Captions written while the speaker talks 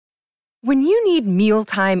When you need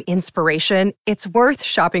mealtime inspiration, it's worth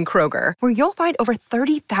shopping Kroger, where you'll find over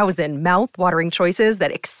 30,000 mouth-watering choices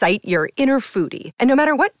that excite your inner foodie. And no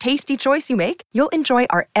matter what tasty choice you make, you'll enjoy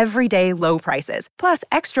our everyday low prices, plus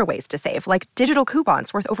extra ways to save, like digital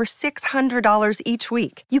coupons worth over $600 each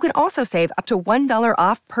week. You can also save up to $1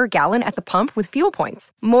 off per gallon at the pump with fuel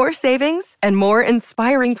points. More savings and more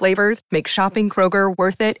inspiring flavors make shopping Kroger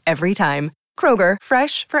worth it every time. Kroger,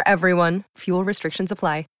 fresh for everyone. Fuel restrictions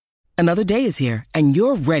apply. Another day is here, and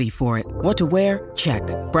you're ready for it. What to wear? Check.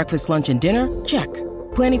 Breakfast, lunch, and dinner? Check.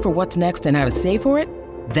 Planning for what's next and how to save for it?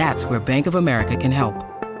 That's where Bank of America can help.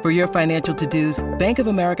 For your financial to-dos, Bank of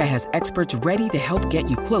America has experts ready to help get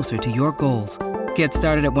you closer to your goals. Get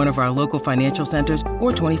started at one of our local financial centers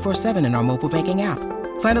or 24/7 in our mobile banking app.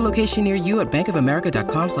 Find a location near you at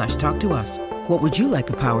bankofamerica.com/talktous. What would you like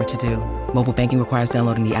the power to do? Mobile banking requires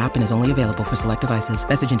downloading the app and is only available for select devices.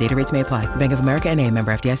 Message and data rates may apply. Bank of America N.A.,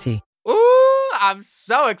 member FDIC. Ooh, I'm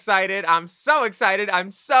so excited. I'm so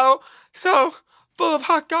full of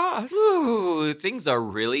hot goss. Ooh, things are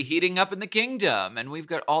really heating up in the kingdom, and we've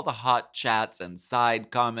got all the hot chats and side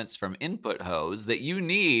comments from Input Hose that you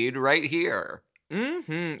need right here.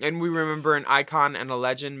 And we remember an icon and a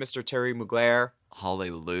legend, Mr. Terry Mugler.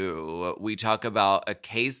 Hallelujah. We talk about a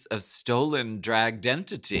case of stolen drag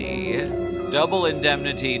identity. Double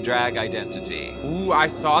indemnity drag identity. Ooh, I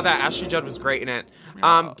saw that. Ashley Judd was great in it.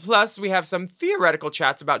 Plus, we have some theoretical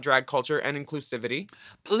chats about drag culture and inclusivity.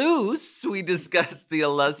 Plus, we discuss the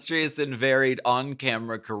illustrious and varied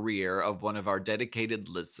on-camera career of one of our dedicated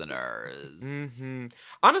listeners.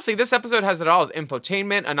 Honestly, this episode has it all.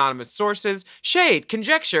 Infotainment, anonymous sources, shade,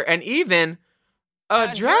 conjecture, and even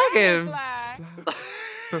a dragon.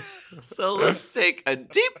 So let's take a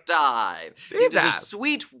deep dive into the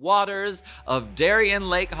sweet waters of Darien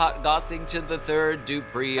Lake Hot Gossington III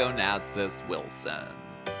Dupree Onassis Wilson.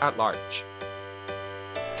 At large.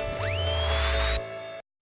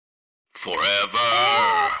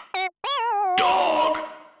 Forever. Dog.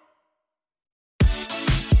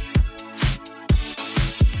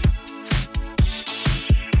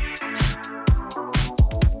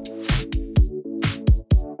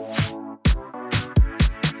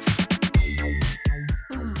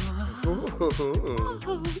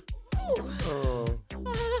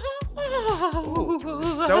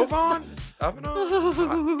 Stove on? Oven on?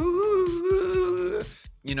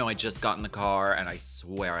 You know, I just got in the car and I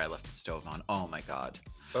swear I left the stove on. Oh my God.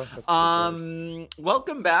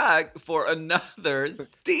 Welcome back for another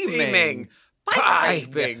steaming,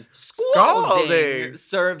 piping, scalding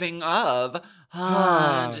serving of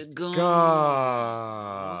hot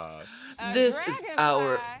goss. This is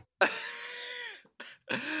our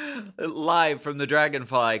live from the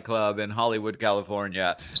Dragonfly Club in Hollywood,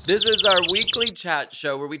 California. This is our weekly chat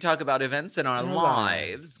show where we talk about events in our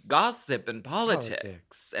lives, gossip and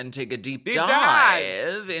politics, and take a deep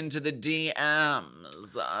dive into the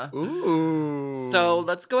DMs. Ooh. So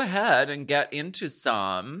let's go ahead and get into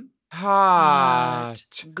some hot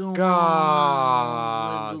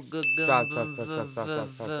goss.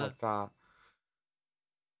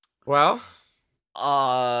 Well,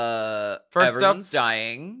 first everyone's up,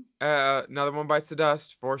 dying. Another one bites the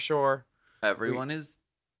dust for sure. Everyone is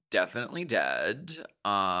definitely dead.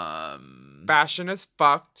 Fashion is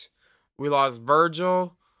fucked. We lost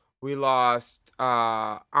Virgil. We lost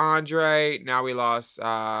Andre. Now we lost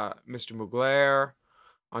Mr. Mugler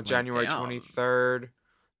on January 23rd.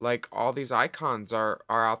 Like, all these icons are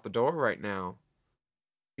out the door right now.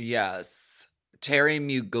 Yes. Terry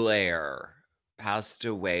Mugler passed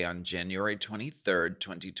away on January 23rd,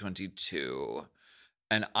 2022.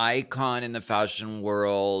 An icon in the fashion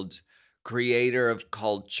world, creator of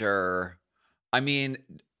culture. I mean,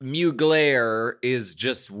 Mugler is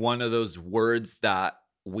just one of those words that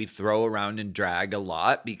we throw around in drag a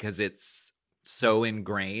lot because it's so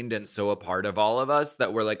ingrained and so a part of all of us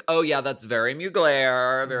that we're like, oh yeah, that's very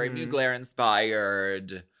Mugler, very Mugler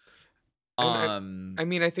inspired. I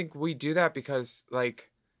mean, I think we do that because, like,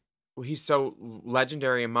 he's so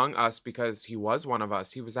legendary among us because he was one of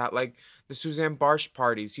us. He was at, like, the Suzanne Barsh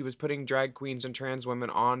parties. He was putting drag queens and trans women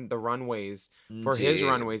on the runways for his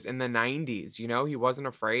runways in the 90s. You know, he wasn't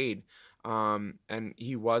afraid. And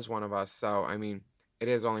he was one of us. So, I mean, it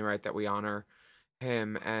is only right that we honor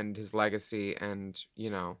him and his legacy and, you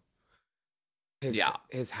know,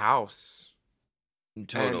 his house.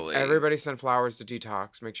 Totally. And everybody send flowers to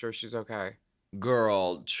Detox. Make sure she's okay.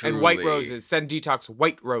 Girl, truly. And white roses. Send Detox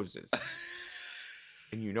white roses.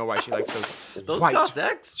 And you know why she likes those. Those white. cost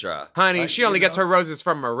extra. Honey, she only gets her roses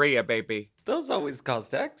from Maria, baby. Those always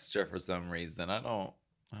cost extra for some reason. I don't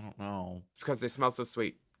know. Because they smell so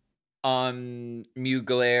sweet.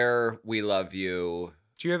 Mugler, we love you.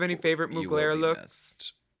 Do you have any favorite You will Mugler be looks?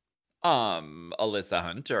 missed. Alyssa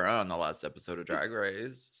Hunter on the last episode of Drag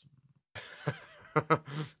Race.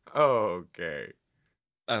 Okay.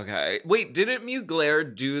 Okay. Wait, didn't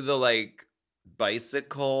Mugler do the like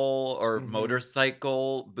bicycle or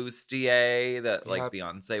motorcycle bustier that like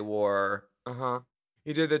Beyonce wore?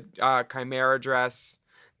 He did the Chimera dress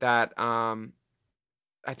that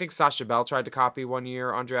I think Sasha Bell tried to copy one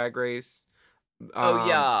year on Drag Race. Oh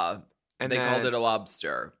yeah. And they then, called it a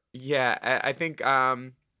lobster. Yeah, I think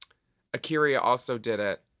Akira also did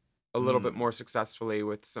it a little bit more successfully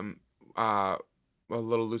with some a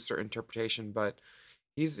little looser interpretation, but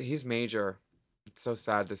he's major. It's so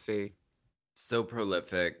sad to see. So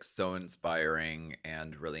prolific, so inspiring,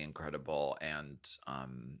 and really incredible. And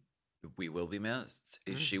we will be missed.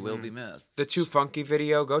 She will be missed. The Too Funky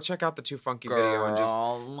video. Go check out the Too Funky video and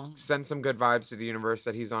just send some good vibes to the universe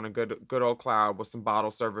that he's on a good old cloud with some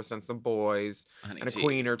bottle service and some boys and a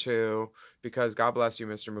queen or two. Because God bless you,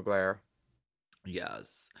 Mr. Mugler.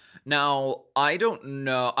 Yes. Now, I don't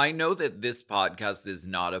know. I know that this podcast is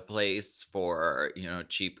not a place for,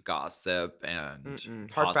 cheap gossip and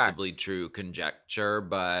possibly true conjecture,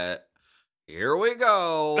 but here we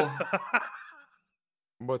go.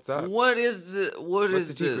 What's up? What is the What's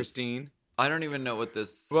the tea, this? Christine? I don't even know what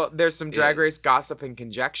this. Well, there's some Drag Race gossip and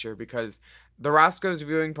conjecture because the Roscoe's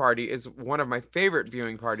viewing party is one of my favorite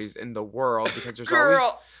viewing parties in the world because there's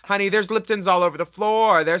always, honey, there's Liptons all over the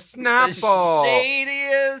floor. There's Snapple. The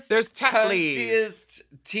shadiest, there's cuntiest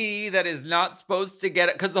tea that is not supposed to get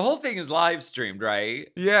it because the whole thing is live streamed, right?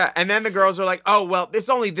 Yeah, and then the girls are like, "Oh well, it's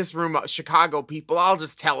only this room, Chicago people. I'll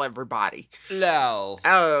just tell everybody." No.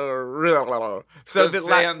 Oh, so the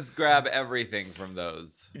fans grab everything from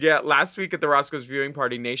those. Yeah, last week at the Roscoe's viewing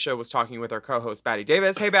party, Naysha was talking with our co-host Batty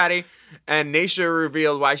Davis. Hey, Batty. And Naysha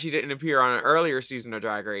revealed why she didn't appear on an earlier season of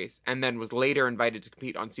Drag Race and then was later invited to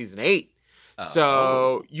compete on season 8. Oh.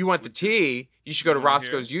 So you want the tea, you should go to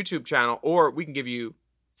Roscoe's YouTube channel, or we can give you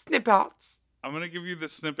snippets. I'm going to give you the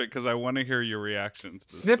snippet because I want to hear your reaction to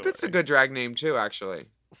this Snippet's story. a good drag name too, actually.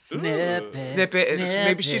 Snippet.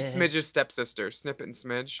 Maybe she's Smidge's stepsister. Snippet and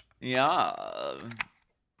Smidge. Yeah.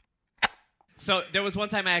 So there was one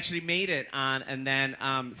time I actually made it on, and then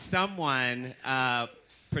someone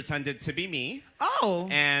pretended to be me. Oh.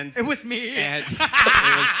 And it was me. And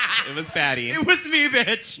it was Batty. It was me,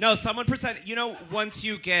 bitch. No, someone pretended. Once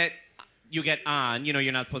you get on,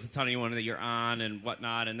 you're not supposed to tell anyone that you're on and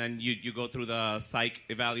whatnot, and then you go through the psych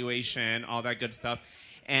evaluation, all that good stuff.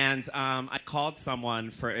 And I called someone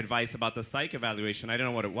for advice about the psych evaluation. I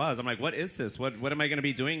didn't know what it was. I'm like, what is this? What am I going to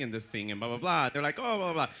be doing in this thing? And blah, blah, blah. They're like, oh, blah,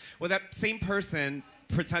 blah, blah. Well, that same person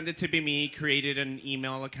pretended to be me, created an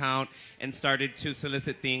email account, and started to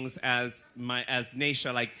solicit things as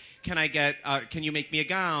Naysha, like, can you make me a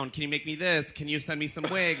gown? Can you make me this? Can you send me some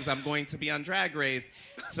wigs? I'm going to be on Drag Race.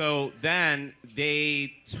 So then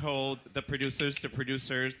they told the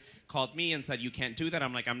producers called me and said, you can't do that.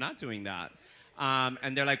 I'm like, I'm not doing that.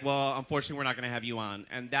 And they're like, well, unfortunately, we're not going to have you on.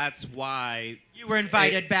 And that's why... You were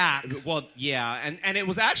invited back. Well, yeah. And it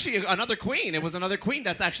was actually another queen. It was another queen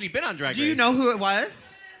that's actually been on Drag Race. Do you know who it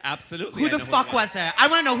was? Absolutely. Who the fuck was it? I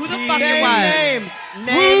want to know who the fuck it was.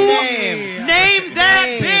 Names. Name that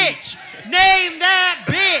bitch. Name that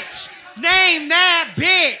bitch. Name that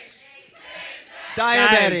bitch.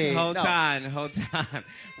 Guys, hold on.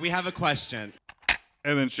 We have a question.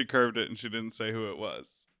 And then she curved it and she didn't say who it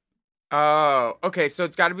was. Oh, okay. So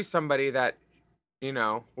it's got to be somebody that,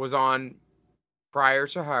 was on prior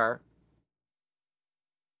to her.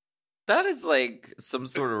 That is like some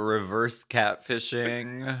sort of reverse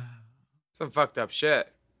catfishing. Some fucked up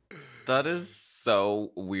shit. That is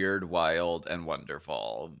so weird, wild, and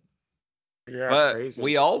wonderful. Yeah, but crazy.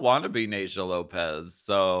 We all want to be Naysha Lopez,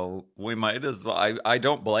 so we might as well. I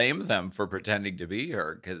don't blame them for pretending to be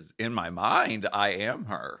her, because in my mind, I am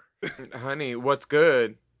her. Honey, what's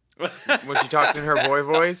good? When she talks in her boy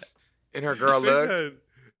voice, in her girl look. Said,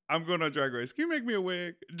 I'm going on Drag Race. Can you make me a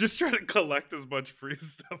wig? Just try to collect as much free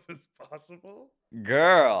stuff as possible.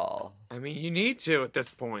 Girl. I mean, you need to at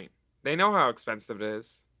this point. They know how expensive it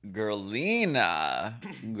is. Girlina.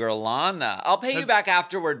 I'll pay you back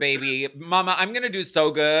afterward, baby. Mama, I'm going to do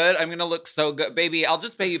so good. I'm going to look so good. Baby, I'll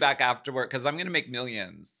just pay you back afterward because I'm going to make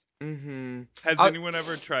millions. Mm-hmm. Has anyone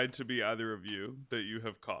ever tried to be either of you that you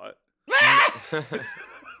have caught?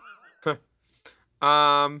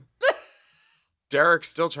 Derek's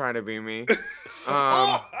still trying to be me.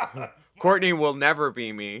 Courtney will never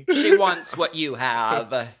be me. She wants what you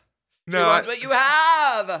have. She wants what you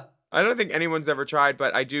have. I don't think anyone's ever tried,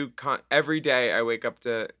 but I do. Every day I wake up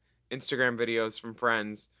to Instagram videos from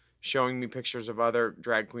friends showing me pictures of other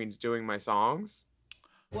drag queens doing my songs.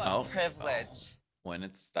 Well, Privilege. when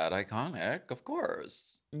it's that iconic, of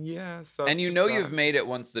course. Yeah. So And you just, know you've made it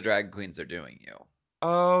once the drag queens are doing you.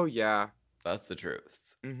 Oh yeah. That's the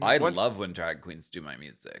truth. Mhm. I Once- love when drag queens do my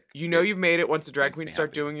music. You know you've made it once the drag makes me queens start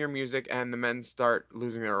happy. doing your music and the men start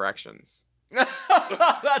losing their erections.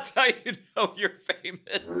 That's how you know you're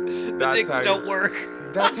famous. The That's dicks how don't you- work.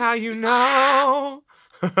 That's how you know.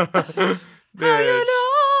 Bitch.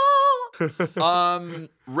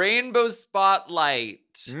 Rainbow Spotlight.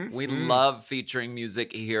 We Mhm. love featuring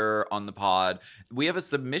music here on the pod. We have a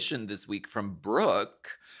submission this week from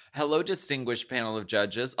Brooke. Hello, distinguished panel of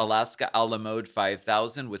judges. Alaska Alamode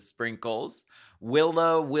 5000 with sprinkles.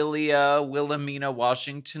 Wilhelmina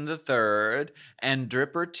Washington III, and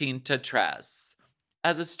Dripper Tinta Tress.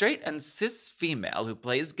 As a straight and cis female who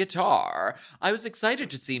plays guitar, I was excited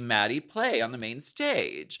to see Maddie play on the main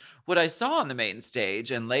stage. What I saw on the main stage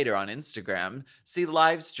and later on Instagram, see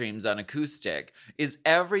live streams on acoustic, is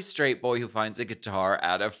every straight boy who finds a guitar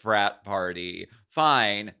at a frat party.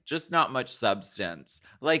 Fine, just not much substance.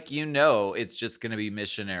 Like, you know, it's just gonna be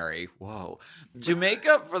missionary. Whoa. To make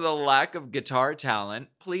up for the lack of guitar talent,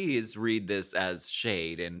 please read this as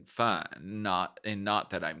shade and fun, not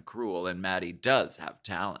that I'm cruel and Maddie does have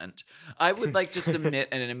talent. I would like to submit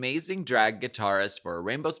an amazing drag guitarist for a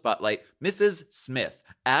Rainbow Spotlight, Mrs. Smith,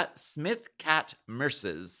 at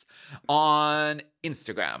SmithCatMerces on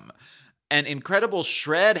Instagram. An incredible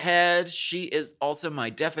shred head. She is also my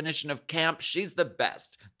definition of camp. She's the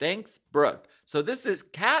best. Thanks, Brooke. So this is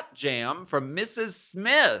Cat Jam from Mrs.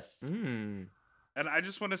 Smith. Mm. And I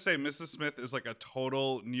just want to say, Mrs. Smith is like a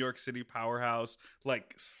total New York City powerhouse.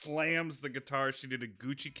 Like, slams the guitar. She did a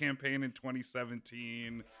Gucci campaign in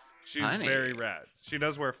 2017. She's Honey. very rad. She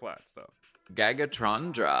does wear flats, though.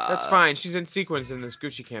 Gagatrondra. That's fine. She's in sequence in this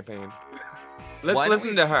Gucci campaign. Let's Why don't listen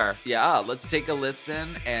we to her. Yeah, let's take a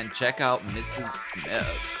listen and check out Mrs.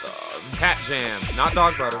 Smith. Cat Jam, not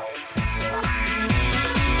dog butter.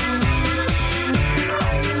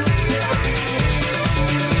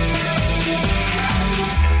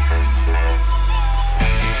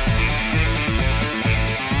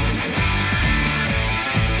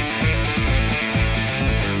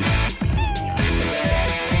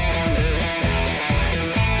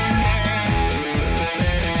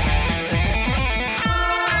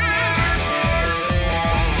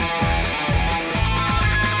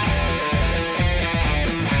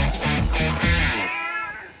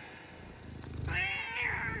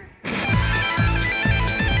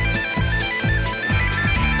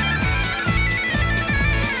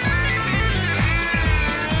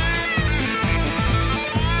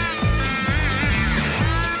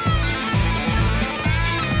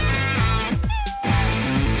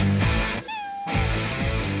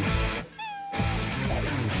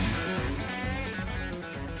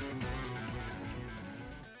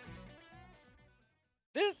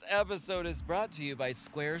 This episode is brought to you by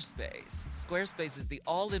Squarespace. Squarespace is the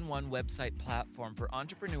all-in-one website platform for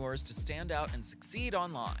entrepreneurs to stand out and succeed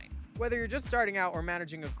online. Whether you're just starting out or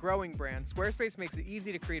managing a growing brand, Squarespace makes it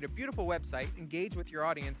easy to create a beautiful website, engage with your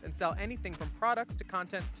audience, and sell anything from products to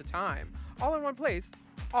content to time, all in one place,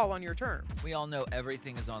 all on your terms. We all know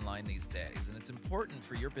everything is online these days, and it's important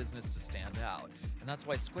for your business to stand out. And that's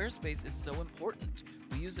why Squarespace is so important.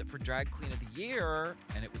 We use it for Drag Queen of the Year,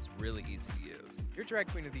 and it was really easy to use. Your Drag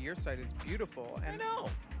Queen of the Year site is beautiful, I and know.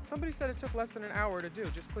 somebody said it took less than an hour to do.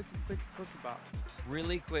 Just click, bop.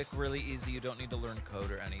 Really quick, really easy. You don't need to learn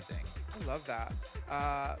code or anything. I love that.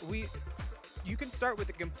 You can start with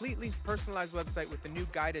a completely personalized website with the new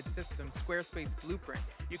guided system, Squarespace Blueprint.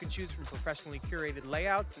 You can choose from professionally curated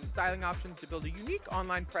layouts and styling options to build a unique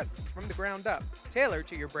online presence from the ground up, tailored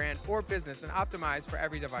to your brand or business and optimized for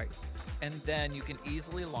every device. And then you can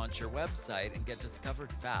easily launch your website and get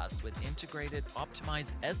discovered fast with integrated,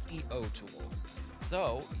 optimized SEO tools.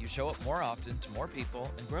 So you show up more often to more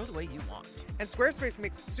people and grow the way you want. And Squarespace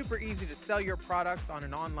makes it super easy to sell your products on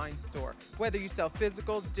an online store, whether you sell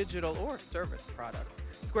physical, digital, or service products.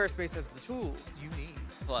 Squarespace has the tools you need.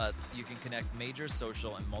 Plus, you can connect major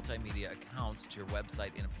social and multimedia accounts to your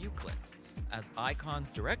website in a few clicks, as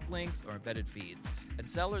icons, direct links, or embedded feeds. And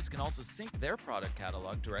sellers can also sync their product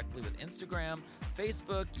catalog directly with Instagram,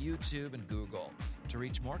 Facebook, YouTube, and Google to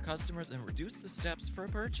reach more customers and reduce the steps for a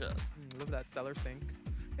purchase. Love that seller sync.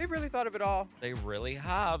 They've really thought of it all. They really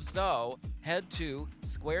have. So head to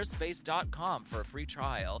squarespace.com for a free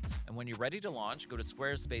trial. And when you're ready to launch, go to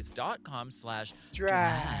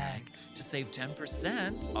squarespace.com/drag to save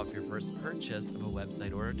 10% off your first purchase of a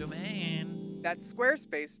website or a domain. That's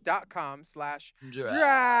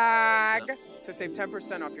squarespace.com/drag to save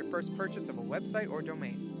 10% off your first purchase of a website or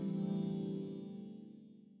domain.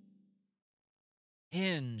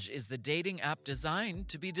 Hinge is the dating app designed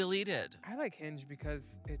to be deleted. I like Hinge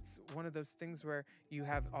because it's one of those things where you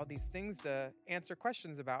have all these things to answer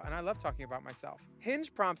questions about, and I love talking about myself.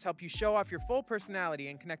 Hinge prompts help you show off your full personality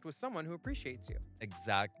and connect with someone who appreciates you.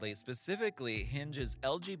 Exactly. Specifically, Hinge's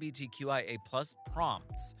LGBTQIA+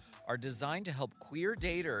 prompts are designed to help queer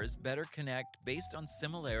daters better connect based on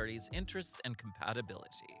similarities, interests, and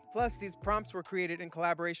compatibility. Plus, these prompts were created in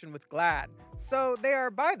collaboration with GLAAD, so they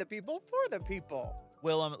are by the people for the people.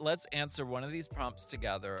 Willem, let's answer one of these prompts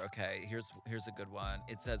together. Okay, here's a good one.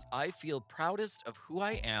 It says, I feel proudest of who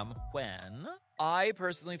I am when... I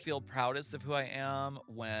personally feel proudest of who I am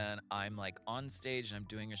when I'm like on stage and I'm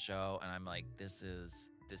doing a show and I'm like, this is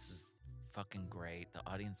fucking great. The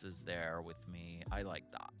audience is there with me. I like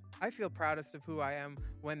that. I feel proudest of who I am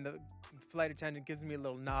when the flight attendant gives me a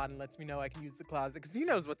little nod and lets me know I can use the closet because he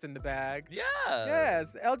knows what's in the bag. Yeah.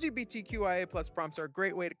 Yes. LGBTQIA+ prompts are a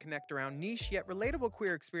great way to connect around niche yet relatable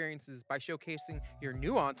queer experiences by showcasing your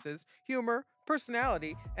nuances, humor,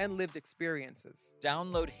 personality, and lived experiences.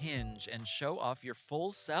 Download Hinge and show off your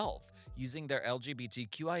full self using their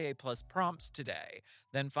LGBTQIA+ prompts today.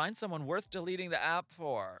 Then find someone worth deleting the app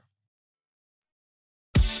for.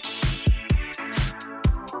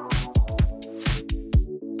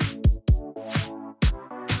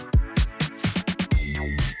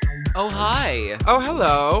 Oh, hi. Oh,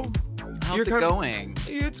 hello. How's it going?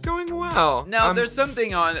 It's going well. Now, there's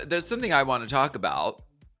something I want to talk about.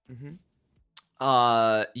 Mm-hmm.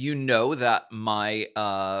 You know that my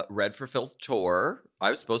Red for Filth tour,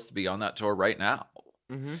 I was supposed to be on that tour right now.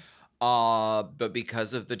 Mm-hmm. But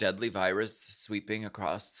because of the deadly virus sweeping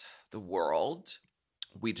across the world,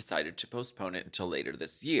 we decided to postpone it until later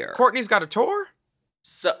this year. Courtney's got a tour?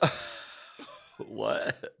 So,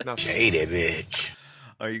 what? Nothing. Hate it, bitch.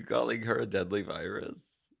 Are you calling her a deadly virus?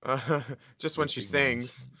 Just when she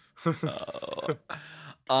sings.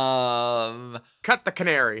 Oh. Cut the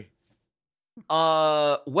canary.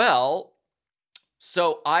 Well,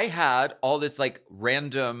 so I had all this like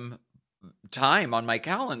random time on my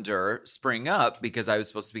calendar spring up because I was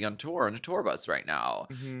supposed to be on tour on a tour bus right now.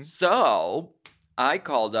 Mm-hmm. So I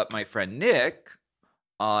called up my friend Nick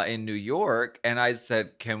in New York and I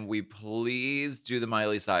said, can we please do the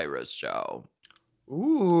Miley Cyrus show?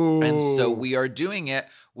 Ooh. And so we are doing it.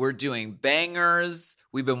 We're doing bangers.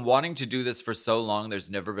 We've been wanting to do this for so long. There's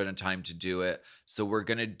never been a time to do it. So we're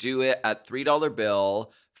going to do it at $3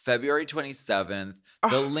 bill, February 27th.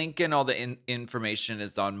 The link and all the information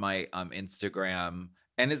is on my Instagram.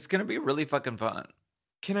 And it's going to be really fucking fun.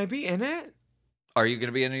 Can I be in it? Are you going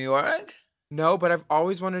to be in New York? No, but I've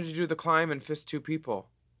always wanted to do the climb and fist two people.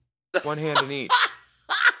 One hand in each.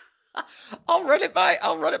 I'll run it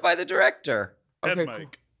by the director. Head Okay,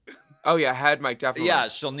 mic. cool. Oh yeah, head mic, definitely. Yeah,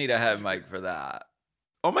 she'll need a head mic for that.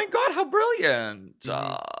 Oh my God, how brilliant.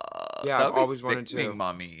 Yeah, I've that'd be always wanted to. sickening,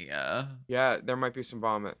 mommy. Yeah, there might be some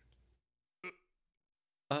vomit.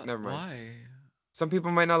 Never mind. Why? Some people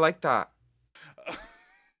might not like that.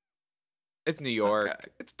 It's New York. Okay.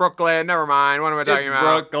 It's Brooklyn. Never mind. What am I talking It's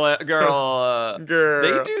about? Brooklyn, girl. Girl.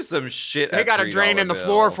 They do some shit. They at got a drain $3 in the bill.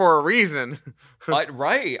 floor for a reason.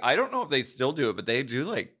 Right. I don't know if they still do it, but they do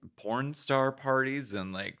like porn star parties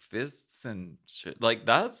and like fists and shit. Like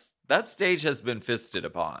that stage has been fisted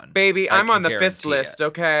upon. Baby, I I'm on can the fist guarantee list, it.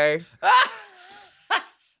 okay?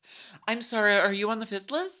 I'm sorry. Are you on the fist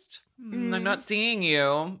list? I'm not seeing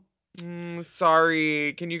you.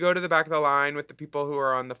 Sorry. Can you go to the back of the line with the people who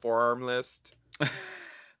are on the forearm list?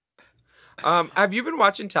 Have you been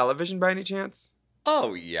watching television by any chance?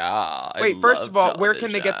 Oh yeah. Wait, first of all, where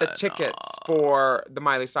can they get the television. tickets for the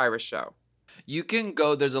Miley Cyrus show? You can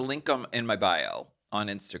go. There's a link in my bio on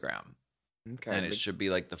Instagram. Okay. And it should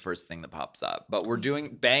be like the first thing that pops up. But we're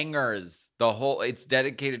doing bangers. It's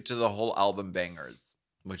dedicated to the whole album Bangers,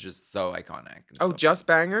 which is so iconic. and Oh, so just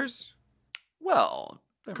bangers? well.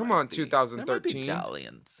 there Come might on, be- 2013. There might be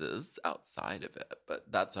dalliances outside of it, but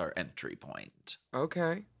that's our entry point.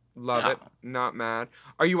 Okay. Love Yeah. it. Not mad.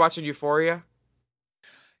 Are you watching Euphoria?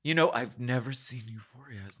 You know, I've never seen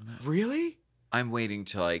Euphoria, isn't it? Really? I'm waiting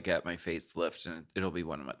till I get my facelift, and it'll be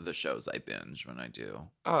one of the shows I binge when I do.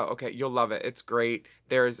 Oh, okay. You'll love it. It's great.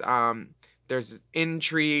 There's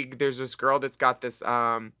intrigue. There's this girl that's got this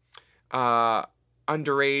underage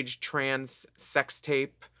trans sex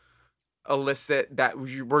tape illicit that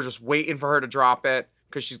we're just waiting for her to drop it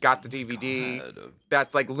because she's got the DVD. God.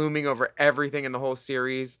 That's like looming over everything in the whole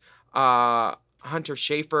series. Hunter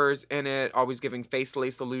Schafer's in it, always giving face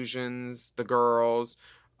lace illusions. The girls.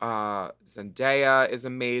 Zendaya is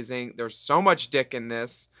amazing. There's so much dick in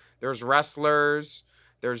this. There's wrestlers.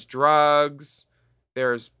 There's drugs.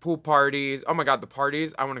 There's pool parties. Oh my God, the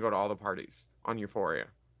parties. I want to go to all the parties on Euphoria.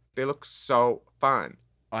 They look so fun.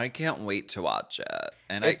 I can't wait to watch it.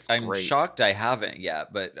 And I'm great. shocked I haven't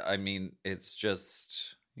yet, but I mean, it's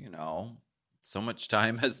just, so much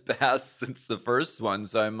time has passed since the first one.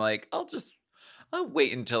 So I'm like, I'll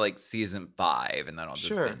wait until like season 5 and then I'll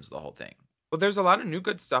just binge the whole thing. Well, there's a lot of new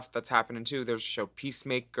good stuff that's happening too. There's a show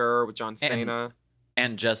Peacemaker with John Cena.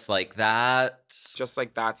 And Just Like That. Just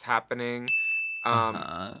Like That's happening.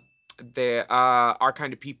 The Our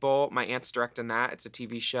Kind of People. My aunt's directing that. It's a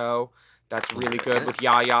TV show that's really good with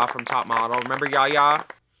Yaya from Top Model. Remember Yaya?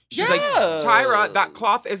 She's like, Tyra, that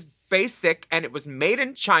cloth is basic and it was made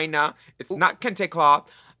in China. It's not kente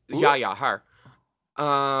cloth. Yaya, her.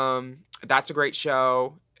 That's a great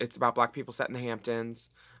show. It's about Black people set in the Hamptons.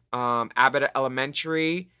 Abbott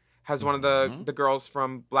Elementary has one of the girls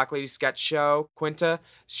from Black Lady Sketch Show, Quinta.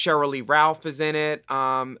 Cheryl Lee Ralph is in it.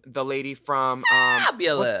 The lady from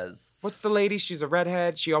Fabulous. What's the lady? She's a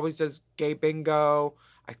redhead. She always does gay bingo.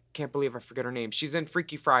 I can't believe I forget her name. She's in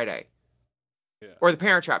Freaky Friday. Yeah. Or The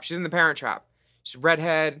Parent Trap. She's in The Parent Trap. She's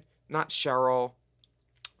redhead, not Cheryl.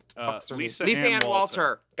 Lisa Ann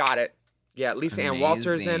Walter. Got it. Yeah, Lisa Ann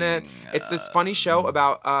Walter's in it. It's this funny show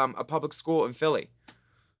about a public school in Philly.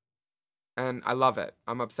 And I love it.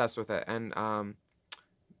 I'm obsessed with it. And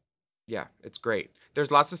yeah, it's great. There's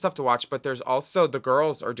lots of stuff to watch, but there's also the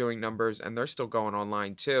girls are doing numbers and they're still going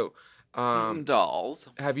online too. Dolls.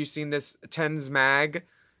 Have you seen this Tens Mag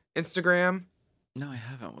Instagram? No, I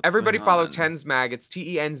haven't. What's Everybody going follow on? Tens Mag. It's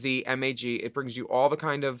TENZMAG. It brings you all the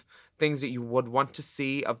kind of things that you would want to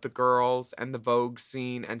see of the girls and the Vogue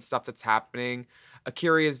scene and stuff that's happening.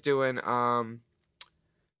 Akira is doing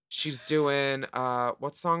she's doing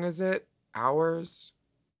what song is it? Hours?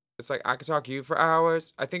 It's like I Could Talk to You for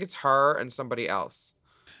Hours. I think it's her and somebody else.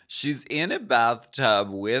 She's in a bathtub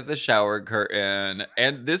with a shower curtain,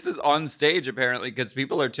 and this is on stage apparently because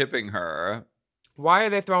people are tipping her. Why are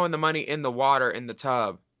they throwing the money in the water in the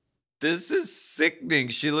tub? This is sickening.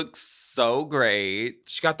 She looks so great.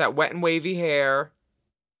 She got that wet and wavy hair.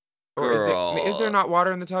 Or Girl. is there not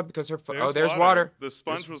water in the tub because her there's water. The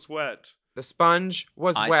sponge was wet. The sponge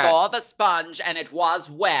was I wet. saw the sponge and it was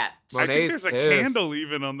wet. I think Monet's there's a pissed. candle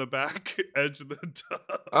even on the back edge of the tub.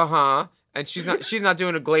 Uh-huh. And she's not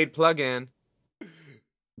doing a Glade plug-in.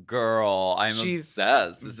 Girl, I'm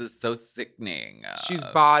obsessed. This is so sickening. She's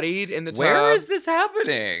bodied in the tub. Where is this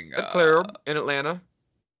happening? At Clear in Atlanta.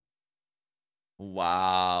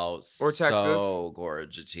 Wow. Or Texas. So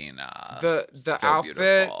gorgetina. The So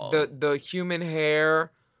outfit, beautiful. the human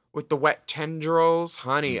hair with the wet tendrils.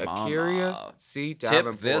 Honey, Mama. Akira C. Tip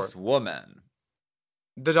Davenport. this woman.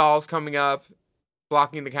 The dolls coming up,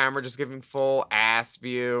 blocking the camera, just giving full ass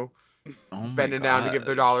view. Oh my Bending down to give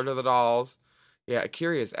their gosh. dollar to the dolls. Yeah,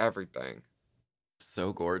 Akira is everything.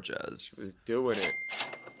 So gorgeous. She was doing it.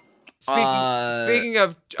 Speaking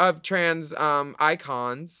of trans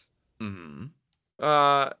icons,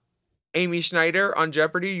 Amy Schneider on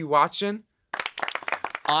Jeopardy, you watching?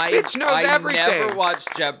 Bitch knows everything. I never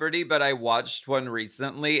watched Jeopardy, but I watched one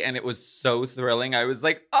recently, and it was so thrilling. I was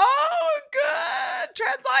like, oh, good,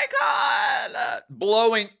 trans icon!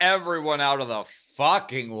 Blowing everyone out of the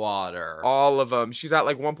fucking water. All of them. She's at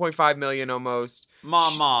like 1.5 million almost.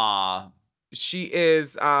 Mama. She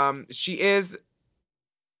is a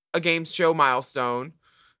games show milestone.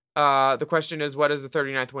 The question is, what is the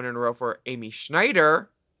 39th win in a row for Amy Schneider?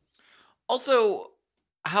 Also,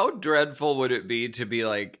 how dreadful would it be to be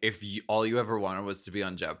like, if all you ever wanted was to be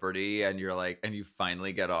on Jeopardy, and you're like, and you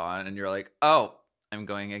finally get on, and you're like, oh, I'm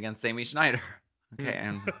going against Amy Schneider. Okay,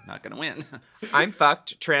 I'm not gonna win. I'm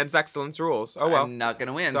fucked. Trans excellence rules. Oh well. I'm not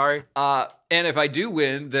gonna win. Sorry. And if I do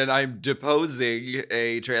win, then I'm deposing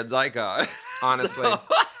a trans icon. Honestly. So-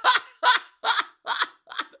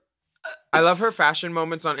 I love her fashion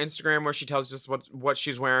moments on Instagram where she tells us what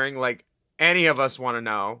she's wearing. Like, any of us want to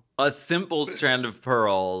know. A simple strand of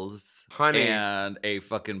pearls. Honey. And a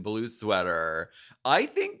fucking blue sweater. I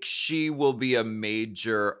think she will be a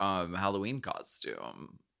major Halloween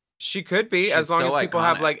costume. She could be, She's as long so as people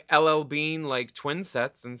have iconic. like LL Bean like twin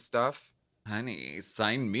sets and stuff. Honey,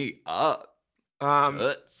 sign me up.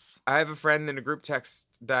 Toots. I have a friend in a group text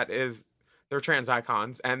they're trans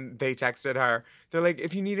icons, and they texted her. They're like,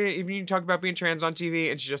 if you need to talk about being trans on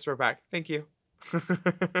TV, and she just wrote back, "Thank you."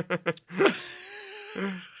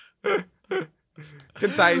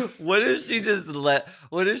 Concise. What if she just let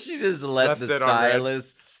Left the it on red.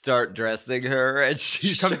 stylist start dressing her, and she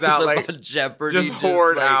She comes shows out up like on Jeopardy, just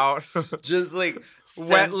hoard like, out. just like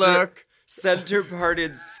Wet look, Center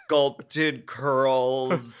parted sculpted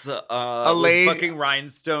curls, A with laid- fucking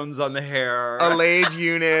rhinestones on the hair. A laid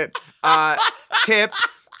unit,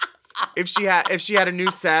 tips. If she had a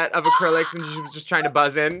new set of acrylics and she was just trying to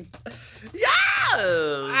buzz in.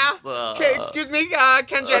 Yes. Okay, excuse me,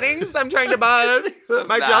 Ken Jennings. I'm trying to buzz.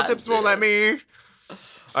 My gel tips won't let me.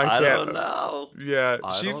 I don't know. Yeah,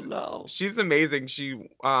 I don't know. She's amazing.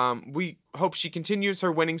 We hope she continues her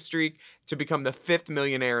winning streak to become the 5th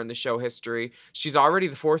millionaire in the show history. She's already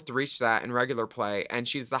the 4th to reach that in regular play, and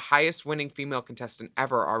she's the highest winning female contestant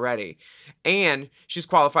ever already. And she's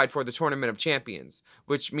qualified for the Tournament of Champions,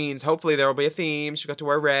 which means hopefully there will be a theme. She got to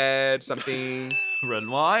wear red, something. Run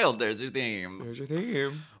wild. There's your theme. There's your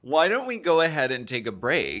theme. Why don't we go ahead and take a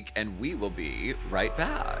break, and we will be right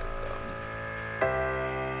back.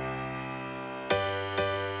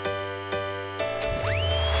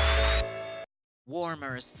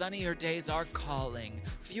 Warmer, sunnier days are calling.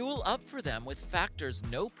 Fuel up for them with Factor's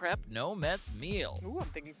no prep, no mess meals. Ooh, I'm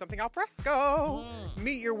thinking something al fresco.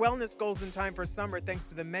 Meet your wellness goals in time for summer thanks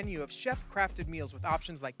to the menu of chef-crafted meals with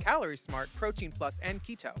options like Calorie Smart, Protein Plus, and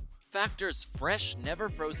Keto. Factor's fresh, never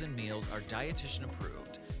frozen meals are dietitian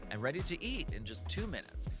approved and ready to eat in just 2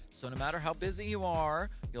 minutes. So no matter how busy you are,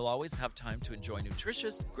 you'll always have time to enjoy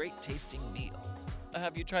nutritious, great-tasting meals.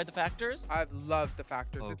 Have you tried the Factors? I've loved the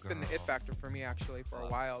Factors. Oh, It's been the it factor for me actually for a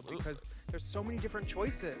while because there's so many different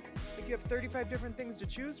choices. Like you have 35 different things to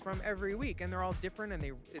choose from every week, and they're all different. And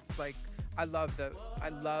it's like I love the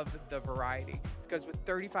variety because with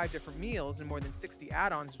 35 different meals and more than 60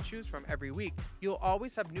 add-ons to choose from every week, you'll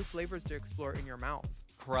always have new flavors to explore in your mouth.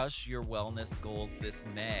 Crush your wellness goals this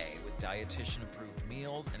May with dietitian-approved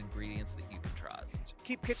meals and ingredients that you can trust.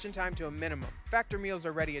 Keep kitchen time to a minimum. Factor meals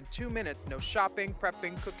are ready in 2 minutes. No shopping,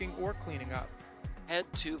 prepping, cooking, or cleaning up. Head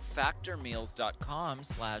to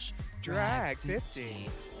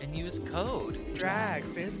factormeals.com/drag50 and use code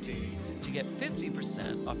DRAG50 to get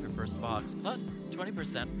 50% off your first box plus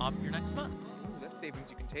 20% off your next month. Ooh, that's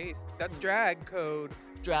savings you can taste. That's drag code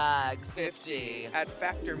DRAG50 at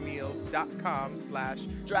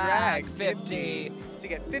factormeals.com/drag50 to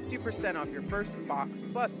get 50% off your first box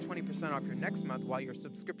plus 20% off your next month while your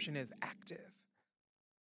subscription is active.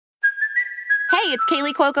 Hey, it's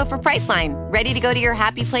Kaylee Cuoco for Priceline. Ready to go to your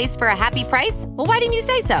happy place for a happy price? Well, why didn't you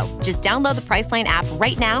say so? Just download the Priceline app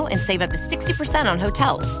right now and save up to 60% on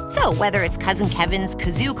hotels. So whether it's Cousin Kevin's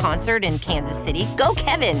Kazoo Concert in Kansas City, go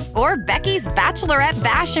Kevin, or Becky's Bachelorette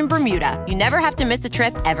Bash in Bermuda, you never have to miss a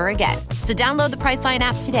trip ever again. So download the Priceline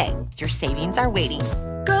app today. Your savings are waiting.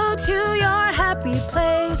 Go to your happy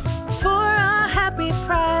place for a happy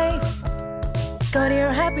price. Go to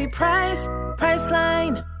your happy price,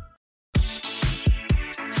 Priceline.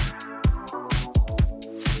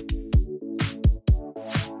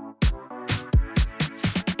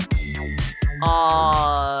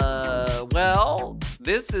 Well,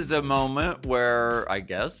 this is a moment where I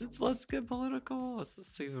guess it's let's get political. This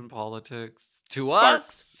is even politics. To Sparks.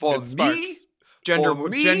 us, for It's me, Sparks.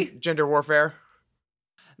 Gender warfare.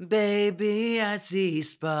 Baby, I see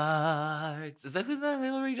sparks. Is that who's that?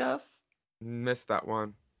 Hillary Duff? Missed that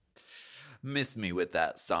one. Miss me with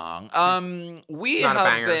that song. We It's not a have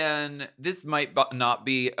banger. been, this might not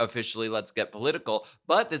be officially Let's Get Political,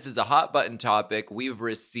 but this is a hot button topic. We've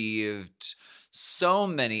received so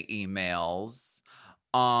many emails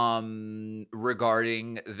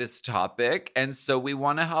regarding this topic, and so we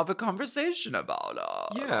want to have a conversation about it.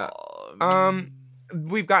 Yeah.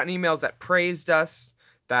 We've gotten emails that praised us,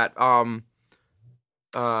 that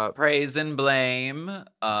praise and blame,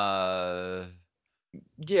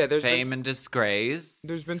 yeah, there's fame been, and disgrace.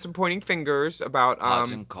 there's been some pointing fingers about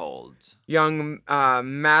hot and cold. young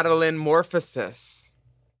Madeline Morphosis.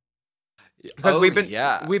 Because we've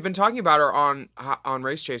been talking about her on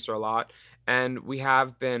Race Chaser a lot, and we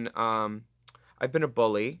have been I've been a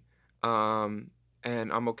bully, and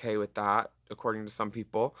I'm okay with that according to some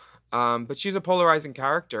people. But she's a polarizing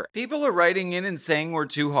character. People are writing in and saying we're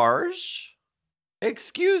too harsh.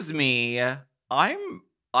 Excuse me.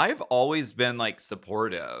 I've always been like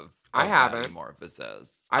supportive. I haven't.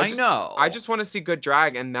 Metamorphosis. I know. I just want to see good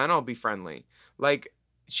drag, and then I'll be friendly. Like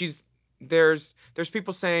there's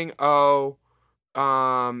people saying, oh,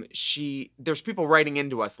 there's people writing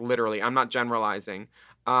into us, literally. I'm not generalizing.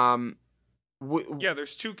 Yeah,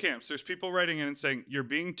 there's two camps. There's people writing in and saying, you're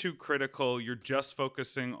being too critical. You're just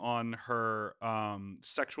focusing on her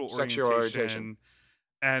sexual orientation.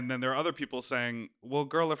 And then there are other people saying, well,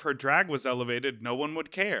 girl, if her drag was elevated, no one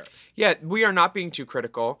would care. Yeah, we are not being too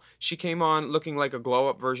critical. She came on looking like a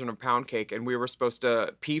glow-up version of Pound Cake, and we were supposed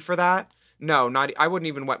to pee for that? No, I wouldn't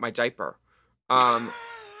even wet my diaper.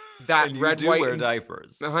 that and red, do white, wear and,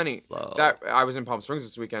 diapers, honey. so. That I was in Palm Springs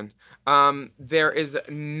this weekend. There is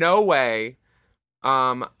no way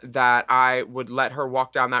that I would let her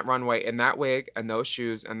walk down that runway in that wig and those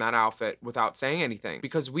shoes and that outfit without saying anything,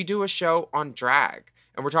 because we do a show on drag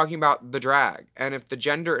and we're talking about the drag. And if the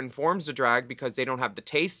gender informs the drag because they don't have the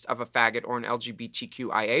taste of a faggot or an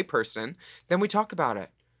LGBTQIA person, then we talk about it.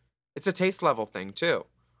 It's a taste level thing too.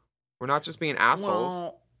 We're not just being assholes.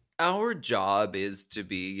 Well, our job is to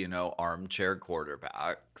be, armchair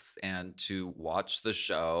quarterbacks and to watch the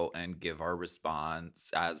show and give our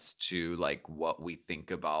response as to like what we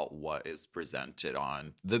think about what is presented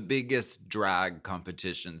on the biggest drag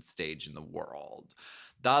competition stage in the world.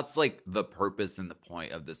 That's like the purpose and the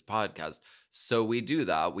point of this podcast. So we do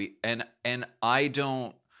that. And I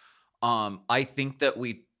don't I think that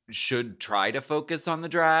we should try to focus on the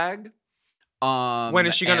drag. When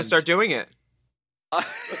is she going to start doing it?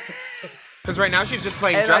 Because right now she's just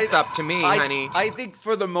playing dress up to me, honey. I think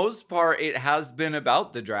for the most part, it has been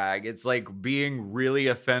about the drag. It's like being really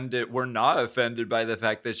offended. We're not offended by the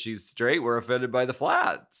fact that she's straight. We're offended by the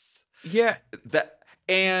flats. Yeah. But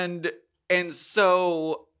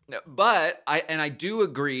I do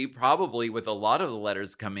agree probably with a lot of the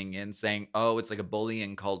letters coming in saying, oh, it's like a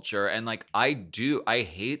bullying culture. And like, I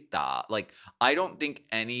hate that. Like, I don't think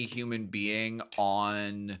any human being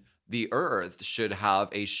on the earth should have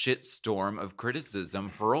a shitstorm of criticism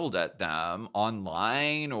hurled at them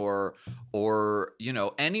online or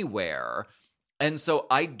anywhere. And so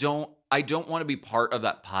I don't want to be part of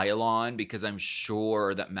that pile-on, because I'm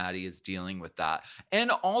sure that Maddie is dealing with that. And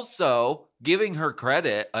also giving her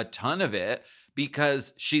credit, a ton of it,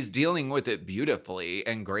 because she's dealing with it beautifully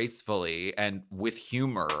and gracefully and with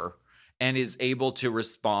humor, and is able to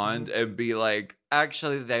respond and be like,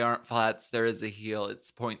 actually, they aren't flats. There is a heel.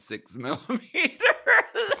 It's 0.6 millimeters.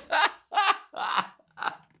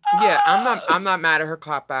 Yeah, I'm not mad at her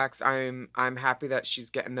clapbacks. I'm happy that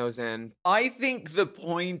she's getting those in. I think the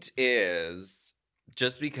point is,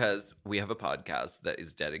 just because we have a podcast that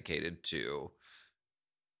is dedicated to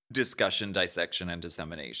discussion, dissection, and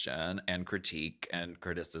dissemination, and critique, and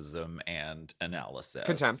criticism, and analysis.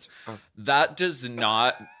 Contempt. That does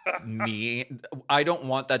not mean... I don't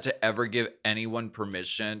want that to ever give anyone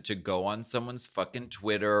permission to go on someone's fucking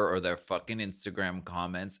Twitter or their fucking Instagram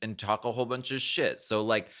comments and talk a whole bunch of shit. So,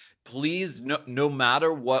 like, please, no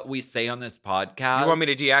matter what we say on this podcast... You want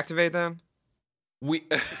me to deactivate them? We...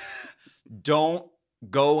 Don't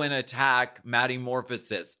go and attack Maddie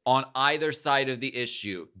Morphosis on either side of the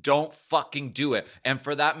issue. Don't fucking do it. And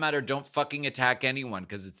for that matter, don't fucking attack anyone,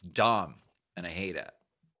 because it's dumb and I hate it.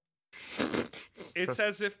 It's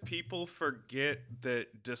as if people forget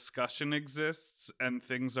that discussion exists and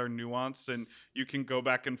things are nuanced, and you can go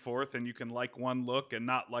back and forth and you can like one look and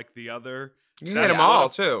not like the other. You can hit them all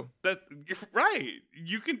too. Right.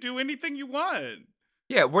 You can do anything you want.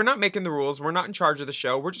 Yeah, we're not making the rules. We're not in charge of the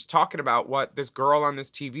show. We're just talking about what this girl on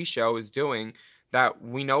this TV show is doing that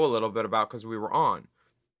we know a little bit about because we were on.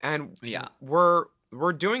 And yeah, we're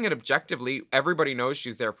doing it objectively. Everybody knows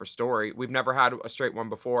she's there for story. We've never had a straight one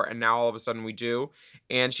before, and now all of a sudden we do.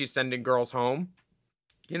 And she's sending girls home.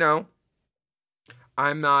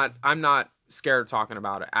 I'm not scared of talking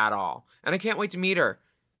about it at all. And I can't wait to meet her.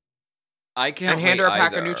 I can't and hand her a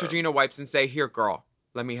pack of either. Neutrogena wipes and say, "Here, girl,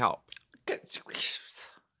 let me help."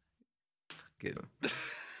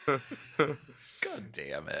 God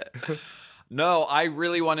damn it. No, I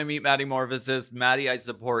really want to meet Maddie Morphosis. Maddie, I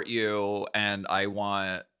support you, and I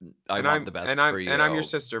want the best for you. And I'm your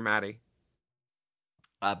sister, Maddie.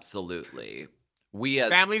 Absolutely. We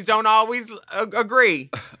as families don't always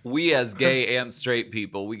agree. We as gay and straight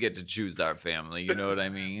people, we get to choose our family. You know what I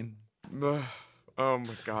mean? Oh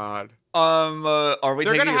my God. Are we?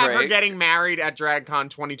 They're taking gonna have a break? her getting married at DragCon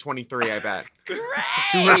 2023. I bet. Great.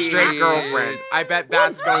 To her straight girlfriend. I bet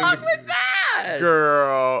that's What's wrong going to. with that?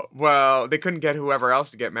 Girl. Well, they couldn't get whoever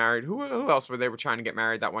else to get married. Who else were they trying to get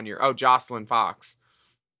married that one year? Oh, Jocelyn Fox.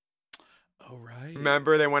 Oh right.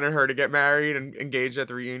 Remember they wanted her to get married and engaged at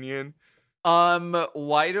the reunion.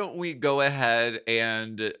 Why don't we go ahead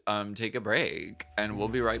and take a break, and we'll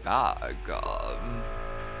be right back.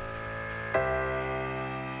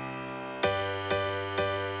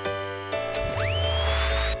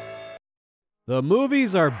 The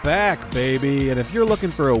movies are back, baby, and if you're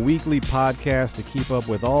looking for a weekly podcast to keep up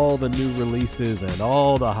with all the new releases and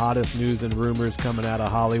all the hottest news and rumors coming out of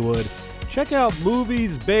Hollywood, check out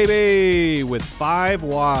Movies, Baby, with 5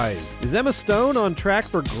 Ys. Is Emma Stone on track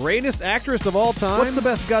for greatest actress of all time? What's the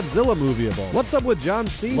best Godzilla movie of all? What's up with John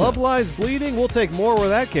Cena? Love Lies Bleeding? We'll take more where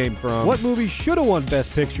that came from. What movie should have won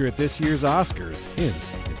Best Picture at this year's Oscars? Hint.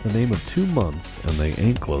 the name of 2 months, and they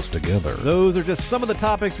ain't close together. Those are just some of the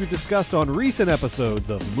topics we've discussed on recent episodes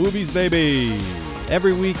of Movies Baby.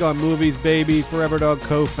 Every week on Movies Baby, Forever Dog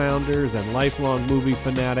co-founders and lifelong movie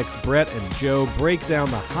fanatics Brett and Joe break down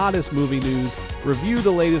the hottest movie news, review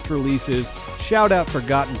the latest releases, shout out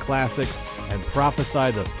forgotten classics, and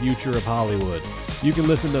prophesy the future of Hollywood. You can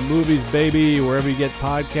listen to Movies Baby wherever you get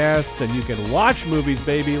podcasts, and you can watch Movies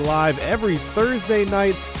Baby live every Thursday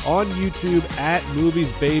night on YouTube at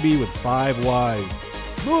Movies Baby with 5 Ys.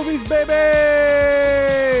 Movies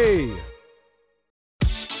Baby!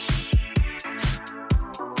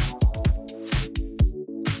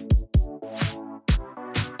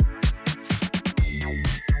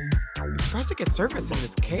 I'm surprised to get service in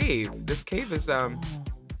this cave. This cave is so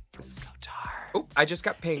dark. Oh, I just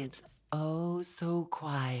got pinged. Oh, so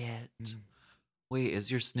quiet. Wait,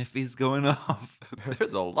 is your sniffies going off?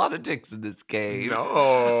 There's a lot of ticks in this cave.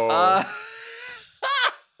 No.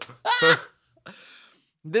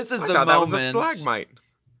 This is I the thought moment. That was a stalagmite.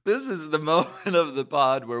 This is the moment of the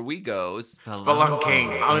pod where we go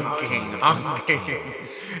spelunking, unking,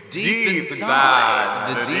 deep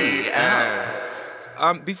inside the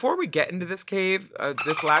DM. Before we get into this cave,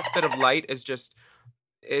 this last bit of light is just.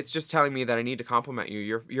 It's just telling me that I need to compliment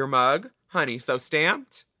you. Your mug, honey, so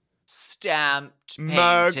stamped, painted,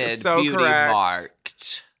 mug, so beauty correct.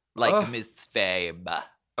 marked, like Miss Fame.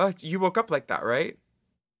 You woke up like that, right?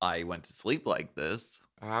 I went to sleep like this.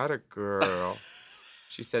 Atta girl.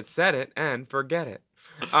 She said, "Set it and forget it."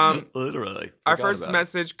 Literally. Our first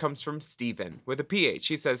message comes from Steven with a PH.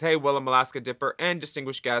 He says, "Hey, Willem, Alaska Dipper, and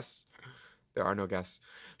distinguished guests." There are no guests.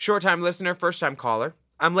 Short-time listener, first-time caller.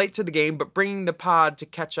 I'm late to the game, but bringing the pod to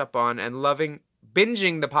catch up on and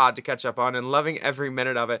binging the pod to catch up on and loving every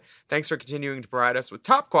minute of it. Thanks for continuing to provide us with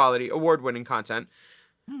top quality, award-winning content.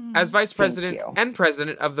 As vice president and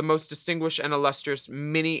president of the most distinguished and illustrious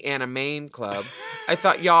mini anime club, I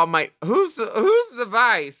thought y'all might. Who's the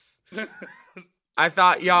vice? I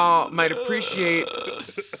thought y'all might appreciate.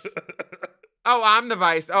 Oh, I'm the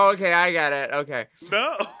vice. Oh, okay, I got it. Okay.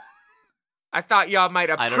 No. I thought y'all might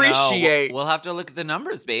appreciate. We'll have to look at the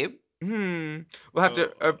numbers, babe. We'll have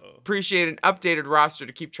to appreciate an updated roster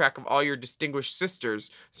to keep track of all your distinguished sisters,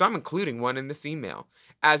 so I'm including one in this email.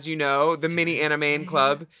 As you know, the Mini Anime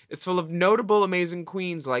Club is full of notable, amazing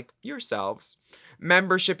queens like yourselves.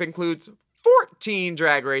 Membership includes 14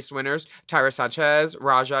 Drag Race winners: Tyra Sanchez,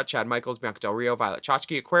 Raja, Chad Michaels, Bianca Del Rio, Violet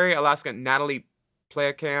Chachki, Aquaria, Alaska, Natalie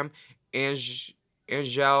Playacam, Angela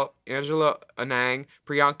Anang,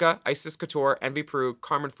 Priyanka, Isis Couture, Envy Prue,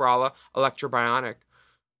 Carmen Farala, Electra Bionic.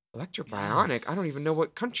 Electra Bionic? I don't even know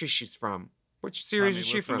what country she's from. Which series is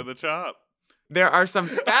she listen from? To the top. There are some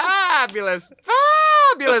fabulous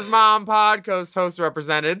Mom Pod hosts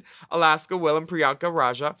represented. Alaska, Willem, Priyanka,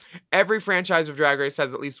 Raja. Every franchise of Drag Race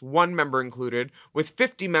has at least one member included, with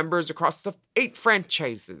 50 members across the 8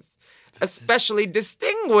 franchises. Especially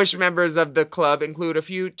distinguished members of the club include a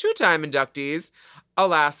few 2-time inductees: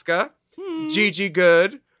 Alaska, Gigi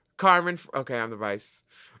Good, Carmen. Okay, I'm the vice.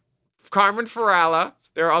 Carmen Farala.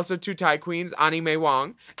 There are also 2 Thai queens, Ani Mae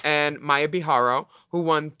Wong and Maya Biharo, who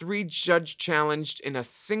won 3 judge challenged in a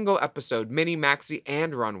single episode: Mini, Maxi,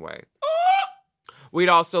 and Runway. We'd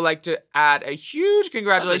also like to add a huge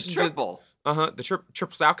congratulations triple. The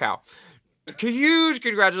triple sow cow. Huge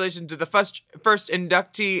congratulations to the first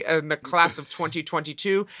inductee in the class of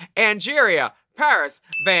 2022, Angeria Paris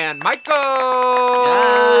Van Michaels.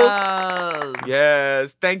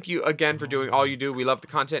 Yes. Thank you again for doing all you do. We love the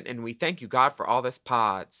content, and we thank you, God, for all this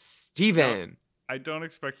pod. Steven. I don't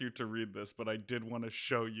expect you to read this, but I did want to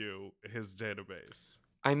show you his database.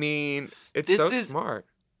 I mean, it's smart.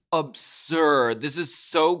 Absurd. This is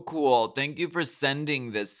so cool. Thank you for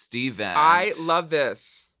sending this, Steven. I love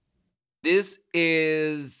this. This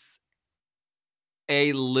is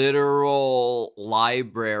a literal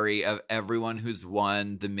library of everyone who's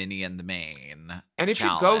won the Mini and the Main. And if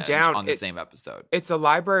you go down on the same episode, it's a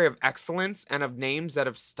library of excellence and of names that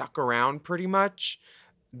have stuck around pretty much,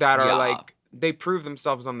 that are like, they prove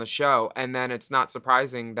themselves on the show. And then it's not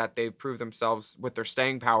surprising that they prove themselves with their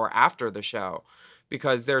staying power after the show.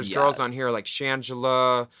 Because there's girls on here like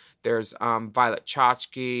Shangela, there's Violet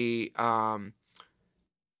Chachki,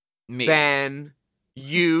 Ben,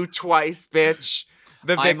 you twice, bitch.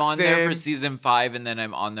 The Vixen. I'm on there for season 5, and then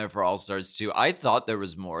I'm on there for All Stars 2. I thought there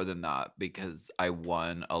was more than that because I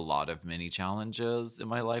won a lot of mini challenges in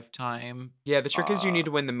my lifetime. Yeah, the trick is you need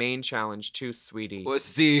to win the main challenge too, sweetie. Well,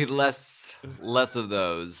 see, less of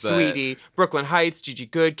those. But... Sweetie, Brooklyn Heights, Gigi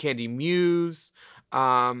Good, Candy Muse,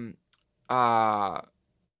 Bianca's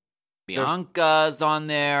on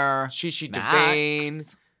there. Shishi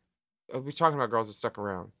Devane. we're talking about girls that stuck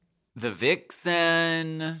around. The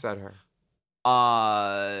Vixen. Said her.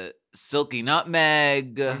 Silky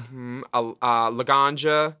Nutmeg. Mm-hmm.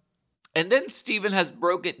 Laganja. And then Steven has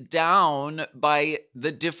broke it down by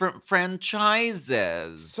the different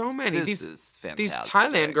franchises. So many. This is fantastic. These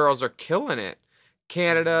Thailand girls are killing it.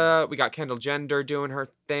 Canada, we got Kendall Jenner doing her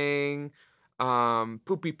thing.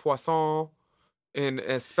 Poupie Poisson in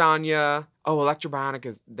España. Oh, Electra Bionic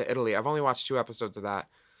is the Italy. I've only watched 2 episodes of that.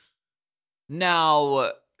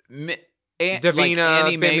 Now, Davina, like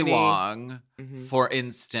Annie Mae Bimini. Wong, for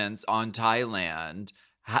instance, on Thailand,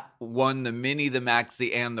 won the Mini, the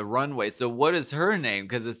Maxi, and the Runway. So what is her name?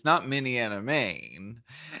 Because it's not Minnie Anna Main.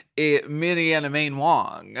 Minnie Anna Main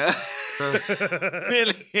Wong.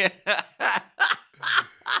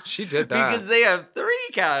 She did that. Because they have 3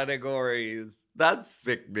 categories. That's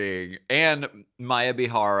sickening. And Maya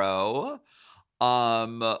Biharo.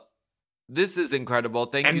 This is incredible.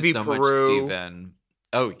 Thank Envy you so Peru. much, Stephen.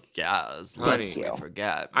 Oh, yes. Let's not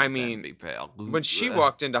forget. I Miss mean, Envy Peru. when she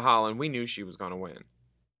walked into Holland, we knew she was going to win.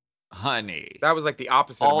 Honey. That was like the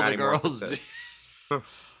opposite All of the girls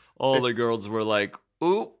All the girls were like,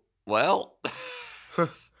 ooh, well.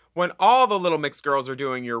 When all the Little Mix girls are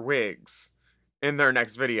doing your wigs in their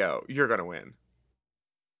next video, you're going to win.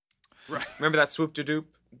 Right. Remember that swoop to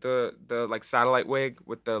dupe? The like satellite wig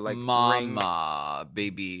with the like Mama, rings?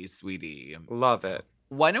 baby, sweetie. Love it.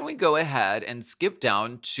 Why don't we go ahead and skip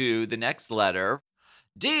down to the next letter?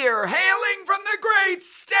 Dear, hailing from the great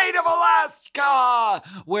state of Alaska,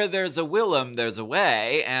 where there's a Willem, there's a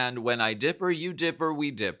way, and when I dipper, you dipper,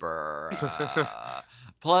 we dipper.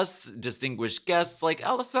 Plus, distinguished guests like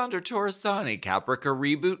Alessandro Torresani, Caprica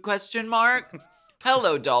reboot, ?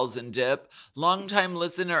 Hello, Dolls and Dip. Longtime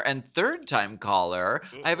listener and third-time caller.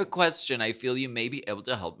 I have a question I feel you may be able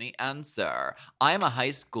to help me answer. I am a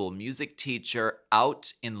high school music teacher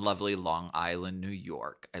out in lovely Long Island, New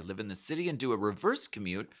York. I live in the city and do a reverse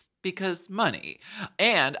commute because money.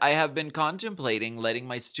 And I have been contemplating letting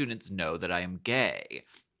my students know that I am gay.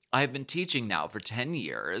 I have been teaching now for 10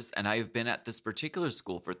 years, and I have been at this particular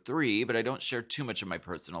school for 3, but I don't share too much of my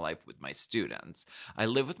personal life with my students. I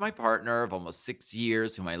live with my partner of almost 6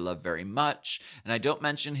 years, whom I love very much, and I don't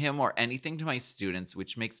mention him or anything to my students,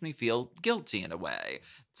 which makes me feel guilty in a way.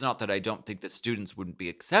 It's not that I don't think the students wouldn't be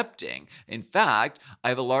accepting. In fact, I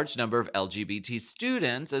have a large number of LGBT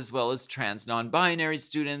students, as well as trans non-binary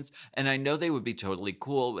students, and I know they would be totally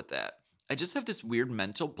cool with it. I just have this weird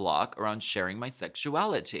mental block around sharing my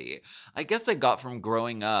sexuality. I guess I got from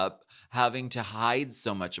growing up having to hide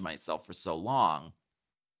so much of myself for so long.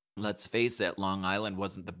 Let's face it, Long Island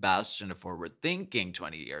wasn't the bastion of forward thinking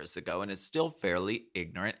 20 years ago and is still fairly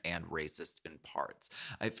ignorant and racist in parts.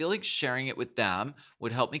 I feel like sharing it with them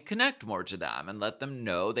would help me connect more to them and let them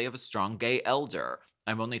know they have a strong gay elder.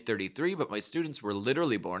 I'm only 33, but my students were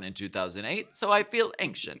literally born in 2008, so I feel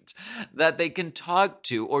ancient, that they can talk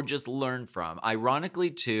to or just learn from. Ironically,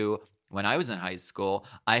 too, when I was in high school,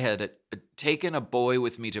 I had taken a boy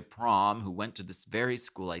with me to prom who went to this very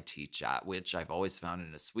school I teach at, which I've always found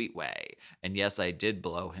in a sweet way. And yes, I did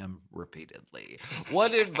blow him repeatedly.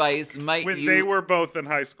 What advice might when they were both in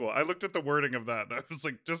high school. I looked at the wording of that, and I was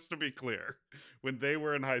like, just to be clear, when they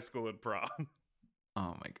were in high school at prom.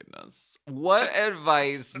 Oh my goodness. What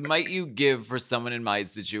advice might you give for someone in my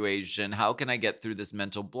situation? How can I get through this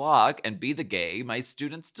mental block and be the gay my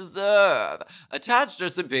students deserve? Attached are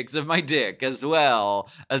some pics of my dick as well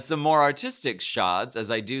as some more artistic shots as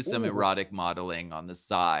I do some erotic modeling on the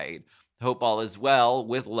side. Hope all is well.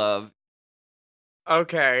 With love.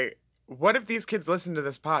 Okay. What if these kids listen to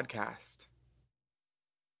this podcast?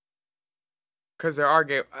 Because there are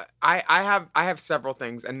gay. I have several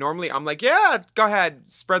things, and normally I'm like, yeah, go ahead,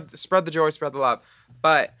 spread the joy, spread the love.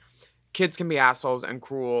 But kids can be assholes and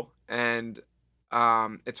cruel, and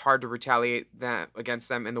it's hard to retaliate against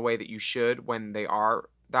them in the way that you should when they are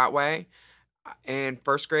that way. In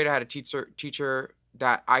first grade, I had a teacher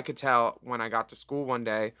that I could tell when I got to school one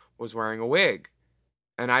day was wearing a wig,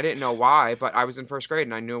 and I didn't know why, but I was in first grade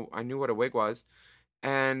and I knew what a wig was,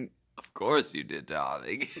 and of course you did,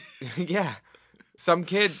 darling. Yeah. Some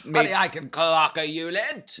kid Honey, I can clock a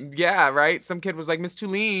unit. Yeah, right? Some kid was like, Miss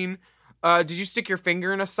Tulene, did you stick your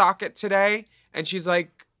finger in a socket today? And she's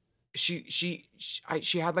like, she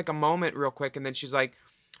had like a moment real quick, and then she's like,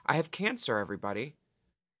 I have cancer, everybody.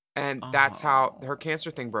 And that's how her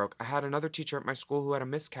cancer thing broke. I had another teacher at my school who had a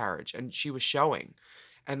miscarriage, and she was showing.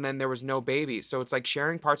 And then there was no baby. So it's like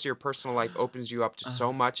sharing parts of your personal life opens you up to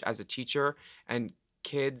so much as a teacher and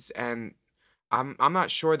kids, and I'm not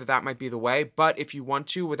sure that might be the way, but if you want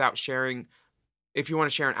to without sharing if you want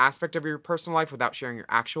to share an aspect of your personal life without sharing your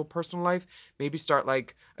actual personal life, maybe start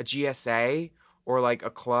like a GSA or like a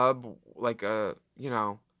club, like a, you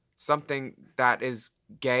know, something that is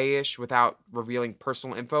gayish without revealing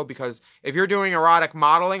personal info. Because if you're doing erotic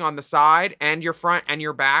modeling on the side and your front and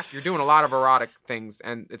your back, you're doing a lot of erotic things,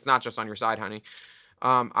 and it's not just on your side, honey.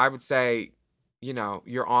 I would say, you know,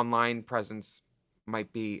 your online presence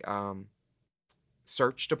might be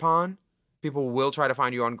searched upon. People will try to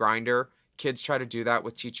find you on Grindr. Kids try to do that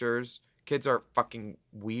with teachers. Kids are fucking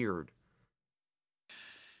weird.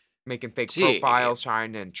 Making fake profiles,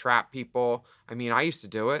 trying to entrap people. I mean, I used to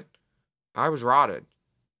do it. I was rotted.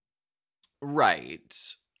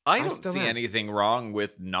 Right. I don't see anything wrong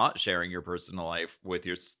with not sharing your personal life with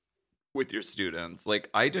your students. Like,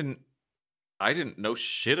 I didn't know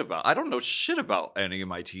shit about. I don't know shit about any of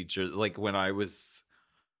my teachers. Like when I was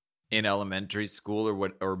in elementary school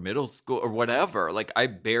or middle school or whatever. Like I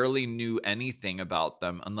barely knew anything about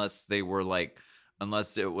them unless it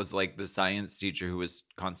was like the science teacher who was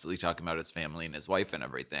constantly talking about his family and his wife and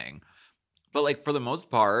everything. But like for the most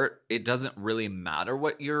part, it doesn't really matter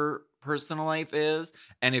what your personal life is.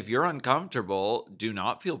 And if you're uncomfortable, do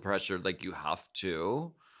not feel pressured like you have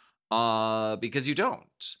to, because you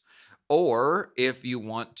don't. Or if you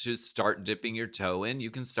want to start dipping your toe in,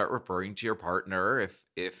 you can start referring to your partner if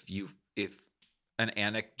an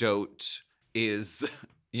anecdote is,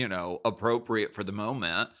 you know, appropriate for the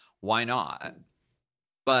moment. Why not?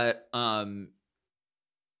 But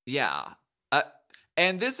yeah.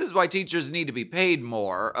 And this is why teachers need to be paid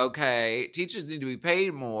more, okay? Teachers need to be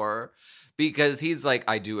paid more because he's like,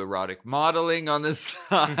 I do erotic modeling on the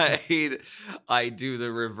side. I do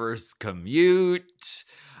the reverse commute.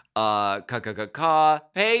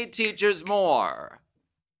 Pay teachers more.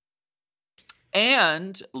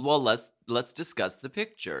 And well, let's discuss the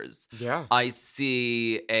pictures. Yeah. I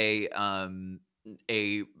see a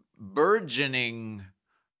burgeoning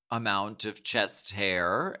amount of chest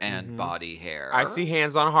hair and body hair. I see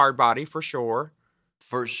hands on hard body for sure.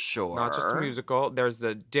 For sure. Not just a musical. There's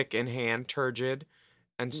the dick in hand, turgid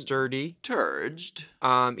and sturdy. Turged.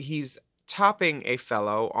 He's topping a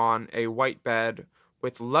fellow on a white bed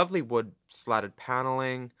with lovely wood slatted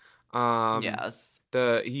paneling. Yes.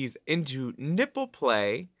 He's into nipple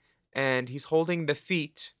play, and he's holding the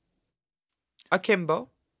feet akimbo.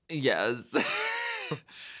 Yes.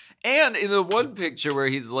 And in the one picture where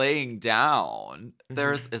he's laying down,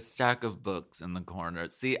 there's a stack of books in the corner.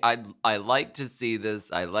 See, I like to see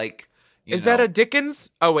this. I like. Is that a Dickens?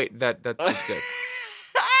 Oh wait, that's his dick.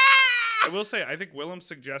 I will say, I think Willem's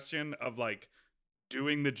suggestion of like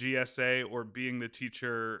doing the GSA or being the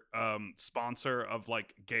teacher sponsor of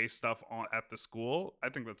like gay stuff at the school, I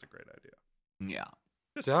think that's a great idea. Yeah.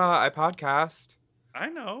 I podcast. I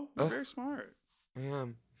know. You're very smart. I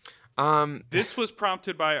am. This was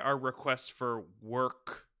prompted by our request for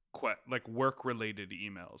work-related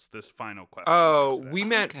emails. This final question. Oh, we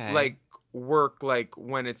meant like work, like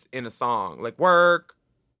when it's in a song, like work.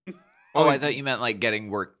 Oh, I thought you meant like getting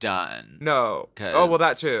work done. No. Oh, well,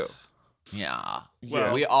 that too. Yeah.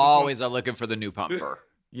 Well, we always are looking for the new pumper.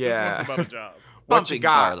 Yeah. This one's about a job. What you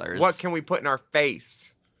got? Parlors. What can we put in our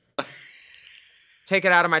face? Take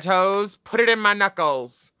it out of my toes. Put it in my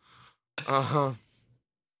knuckles. Uh-huh.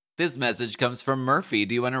 This message comes from Murphy.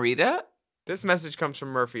 Do you want to read it? This message comes from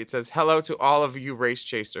Murphy. It says, hello to all of you race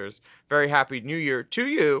chasers. Very happy New Year to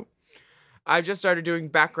you. I just started doing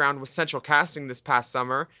background with Central Casting this past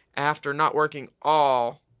summer after not working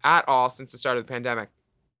at all since the start of the pandemic.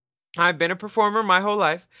 I've been a performer my whole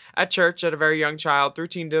life, at church, at a very young child, through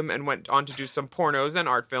teendom, and went on to do some pornos and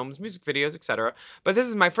art films, music videos, etc. But this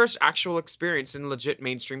is my first actual experience in legit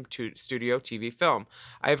mainstream studio TV film.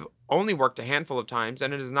 I've only worked a handful of times,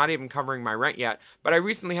 and it is not even covering my rent yet, but I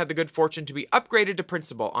recently had the good fortune to be upgraded to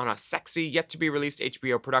principal on a sexy, yet-to-be-released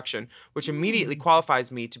HBO production, which immediately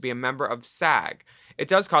qualifies me to be a member of SAG. It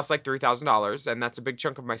does cost like $3,000, and that's a big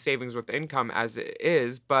chunk of my savings with income as it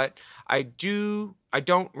is, but I don't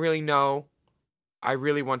really know I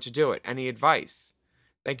really want to do it. Any advice?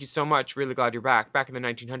 Thank you so much. Really glad you're back. Back in the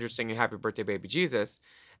 1900s singing Happy Birthday, Baby Jesus,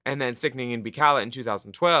 and then singing in Bicala in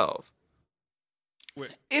 2012.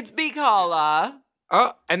 Wait. It's Bicala.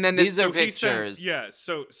 Oh, and then these are pictures.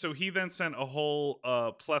 So he then sent a whole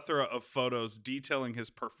plethora of photos detailing his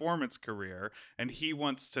performance career, and he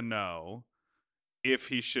wants to know if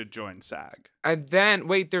he should join SAG. And then,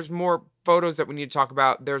 wait, there's more photos that we need to talk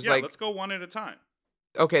about. Let's go one at a time.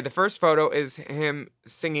 Okay, the first photo is him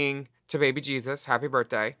singing to Baby Jesus, Happy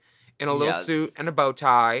Birthday, in a little suit and a bow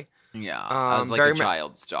tie. Yeah, as like a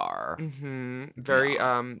child star. Very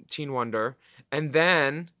Teen Wonder. And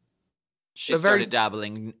then She started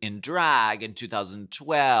dabbling in drag in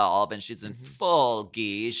 2012, and she's in full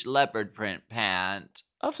geesh leopard print pant,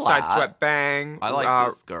 a flat. Side swept bang. I like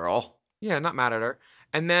this girl. Yeah, not mad at her.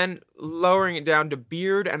 And then lowering it down to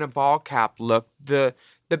beard and a ball cap look. The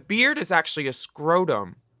beard is actually a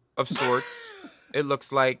scrotum of sorts, it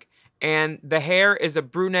looks like. And the hair is a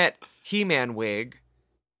brunette He-Man wig.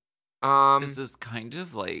 This is kind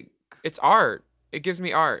of like... It's art. It gives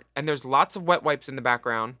me art. And there's lots of wet wipes in the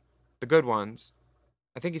background. The good ones.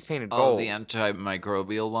 I think he's painted gold. Oh, the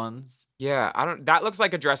antimicrobial ones? Yeah, that looks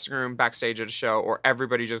like a dressing room backstage at a show, or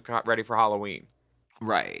everybody just got ready for Halloween.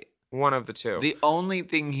 Right. One of the two. The only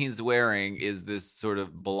thing he's wearing is this sort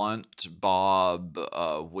of blunt bob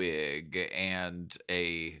wig and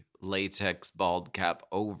a latex bald cap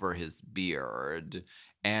over his beard,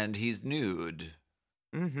 and he's nude.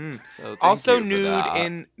 Mm-hmm. So also nude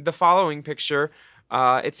in the following picture.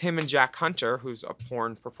 It's him and Jack Hunter, who's a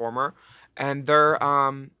porn performer, and they're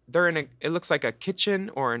in a. It looks like a kitchen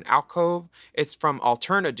or an alcove. It's from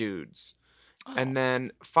Alterna Dudes. And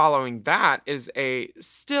then following that is a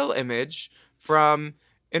still image from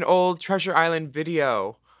an old Treasure Island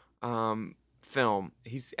video film.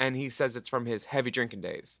 He says it's from his heavy drinking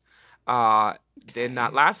days. In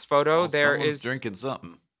that last photo, there is drinking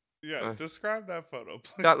something. Yeah, describe that photo,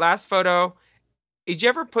 please. That last photo. Did you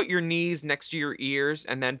ever put your knees next to your ears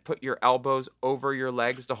and then put your elbows over your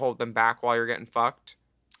legs to hold them back while you're getting fucked?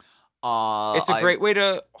 It's a great way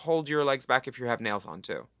to hold your legs back if you have nails on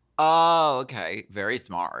too. Oh, okay. Very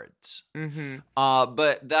smart. Mm-hmm.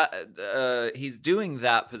 But that he's doing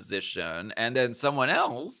that position, and then someone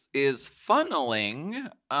else is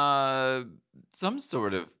funneling some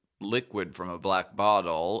sort of liquid from a black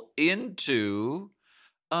bottle into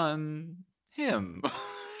him.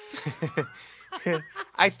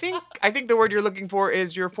 I think the word you're looking for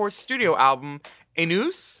is your fourth studio album,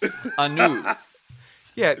 Anus.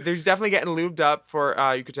 Anus. Yeah, there's definitely getting lubed up for.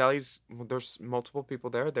 You could tell there's multiple people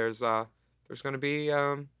there. There's going to be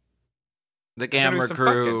the camera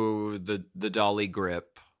crew, the dolly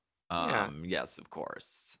grip. Yeah. Yes, of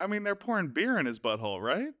course. I mean, they're pouring beer in his butthole,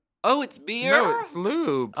 right? Oh, it's beer? No, it's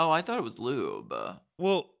lube. Oh, I thought it was lube.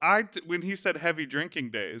 Well, when he said heavy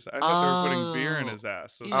drinking days, I thought they were putting beer in his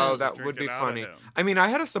ass. So that would be funny. I mean, I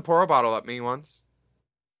had a Sapporo bottle at me once.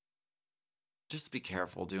 Just be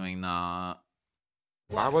careful doing that.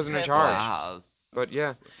 I wasn't in charge. But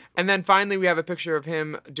yeah. And then finally, we have a picture of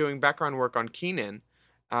him doing background work on Kenan.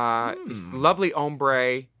 He's lovely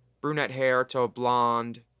ombre, brunette hair to a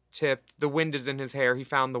blonde, tipped. The wind is in his hair. He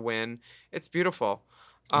found the wind. It's beautiful.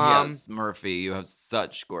 Yes, Murphy, you have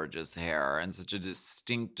such gorgeous hair and such a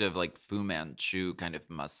distinctive, like, Fu Manchu kind of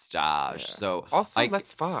mustache. Yeah. So also,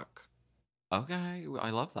 let's fuck. Okay, I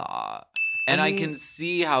love that. And I can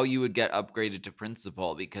see how you would get upgraded to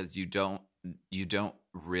principal because you don't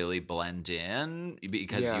really blend in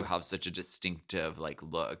because you have such a distinctive like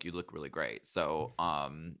look. You look really great. So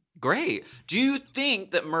great. Do you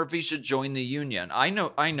think that Murphy should join the union? I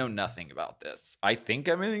know nothing about this. I think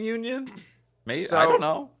I'm in the union. Maybe I don't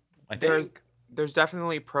know. I think there's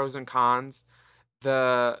definitely pros and cons.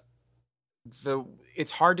 It's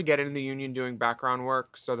hard to get in the union doing background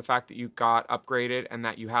work. So the fact that you got upgraded and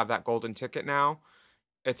that you have that golden ticket now,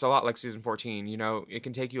 it's a lot like season 14. You know, it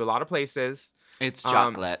can take you a lot of places. It's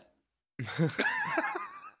chocolate.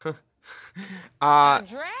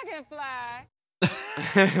 Dragonfly.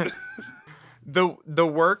 The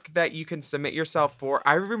work that you can submit yourself for,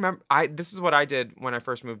 I remember this is what I did when I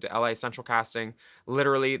first moved to LA, Central Casting.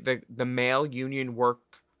 Literally the mail union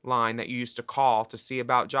work line that you used to call to see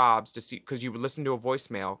about jobs, to see, because you would listen to a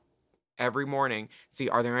voicemail every morning, see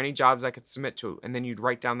are there any jobs I could submit to, and then you'd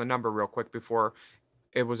write down the number real quick before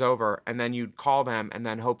it was over, and then you'd call them and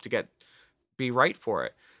then hope to be right for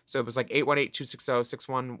it. So it was like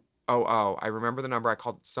 818-260-6100. I remember the number. I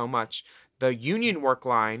called so much. The union work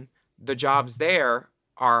line, the jobs there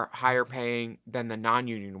are higher paying than the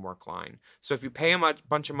non-union work line. So if you pay a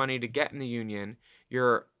bunch of money to get in the union,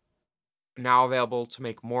 you're now available to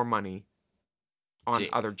make more money on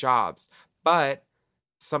other jobs. But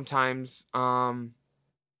sometimes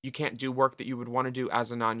you can't do work that you would want to do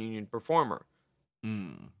as a non-union performer.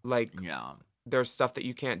 Like, there's stuff that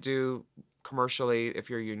you can't do commercially if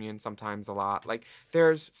you're union, sometimes a lot. Like,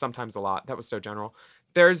 there's sometimes a lot. That was so general.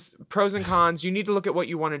 There's pros and cons. You need to look at what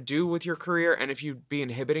you want to do with your career and if you'd be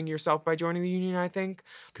inhibiting yourself by joining the union, I think.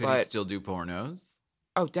 Could he still do pornos?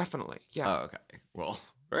 Oh, definitely. Yeah. Oh, okay. Well,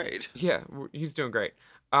 great. Yeah, he's doing great.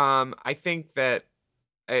 I think that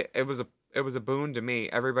it was a boon to me.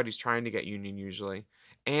 Everybody's trying to get union usually.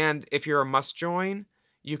 And if you're a must join,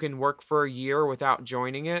 you can work for a year without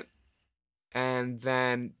joining it. and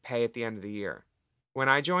then pay at the end of the year. When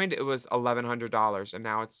I joined, it was $1,100, and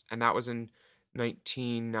that was in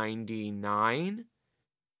 1999,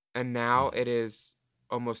 and now it is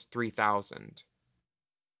almost $3,000.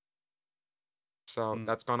 So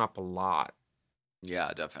that's gone up a lot.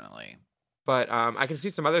 Yeah, definitely. But I can see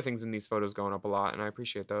some other things in these photos going up a lot, and I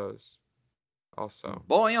appreciate those. Also,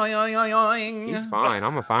 boing. He's fine.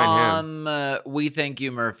 I'm a fine him. We thank you,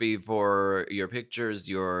 Murphy, for your pictures,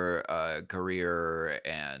 your career,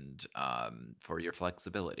 and for your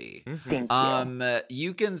flexibility. Thank you.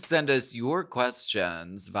 You can send us your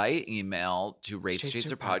questions via email to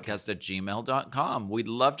racechaserpodcast@gmail.com. We'd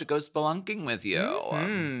love to go spelunking with you.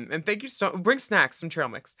 And thank you bring snacks, some trail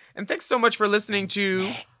mix, and thanks so much for listening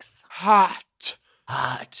to Hot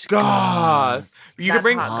Goss. You can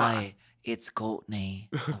bring. Hi. It's Courtney.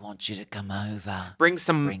 I want you to come over. Bring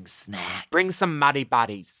snacks. Bring some muddy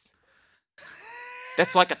buddies.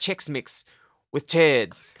 That's like a Chex Mix with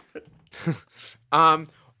turds.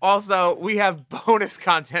 Also, we have bonus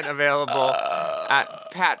content available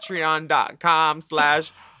at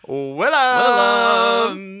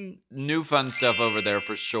patreon.com/Willem. New fun stuff over there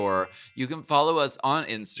for sure. You can follow us on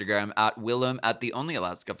Instagram at Willem at the Only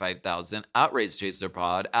Alaska 5000, at Race Chaser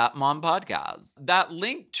Pod, at Mom Podcast. That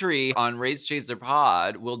link tree on Race Chaser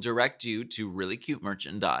Pod will direct you to really cute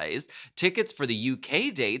merchandise, tickets for the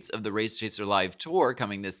UK dates of the Race Chaser Live Tour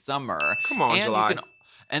coming this summer. Come on, July.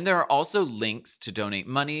 And there are also links to donate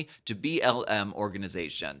money to BLM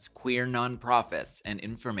organizations, queer nonprofits, and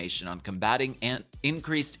information on combating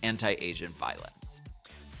increased anti-Asian violence.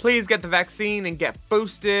 Please get the vaccine and get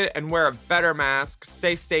boosted and wear a better mask.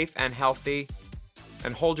 Stay safe and healthy.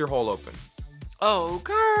 And hold your hole open.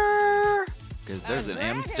 Okay. Because there's an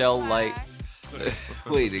Amstel light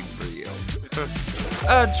waiting for you.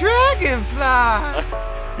 A dragonfly!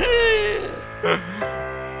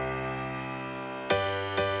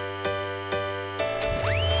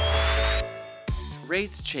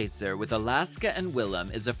 Race Chaser with Alaska and Willem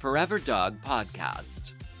is a Forever Dog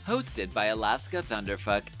podcast. Hosted by Alaska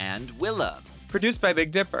Thunderfuck and Willem. Produced by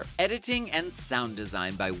Big Dipper. Editing and sound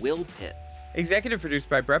design by Will Pitts. Executive produced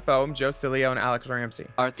by Brett Boehm, Joe Cilio, and Alex Ramsey.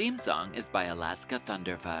 Our theme song is by Alaska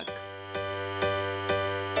Thunderfuck.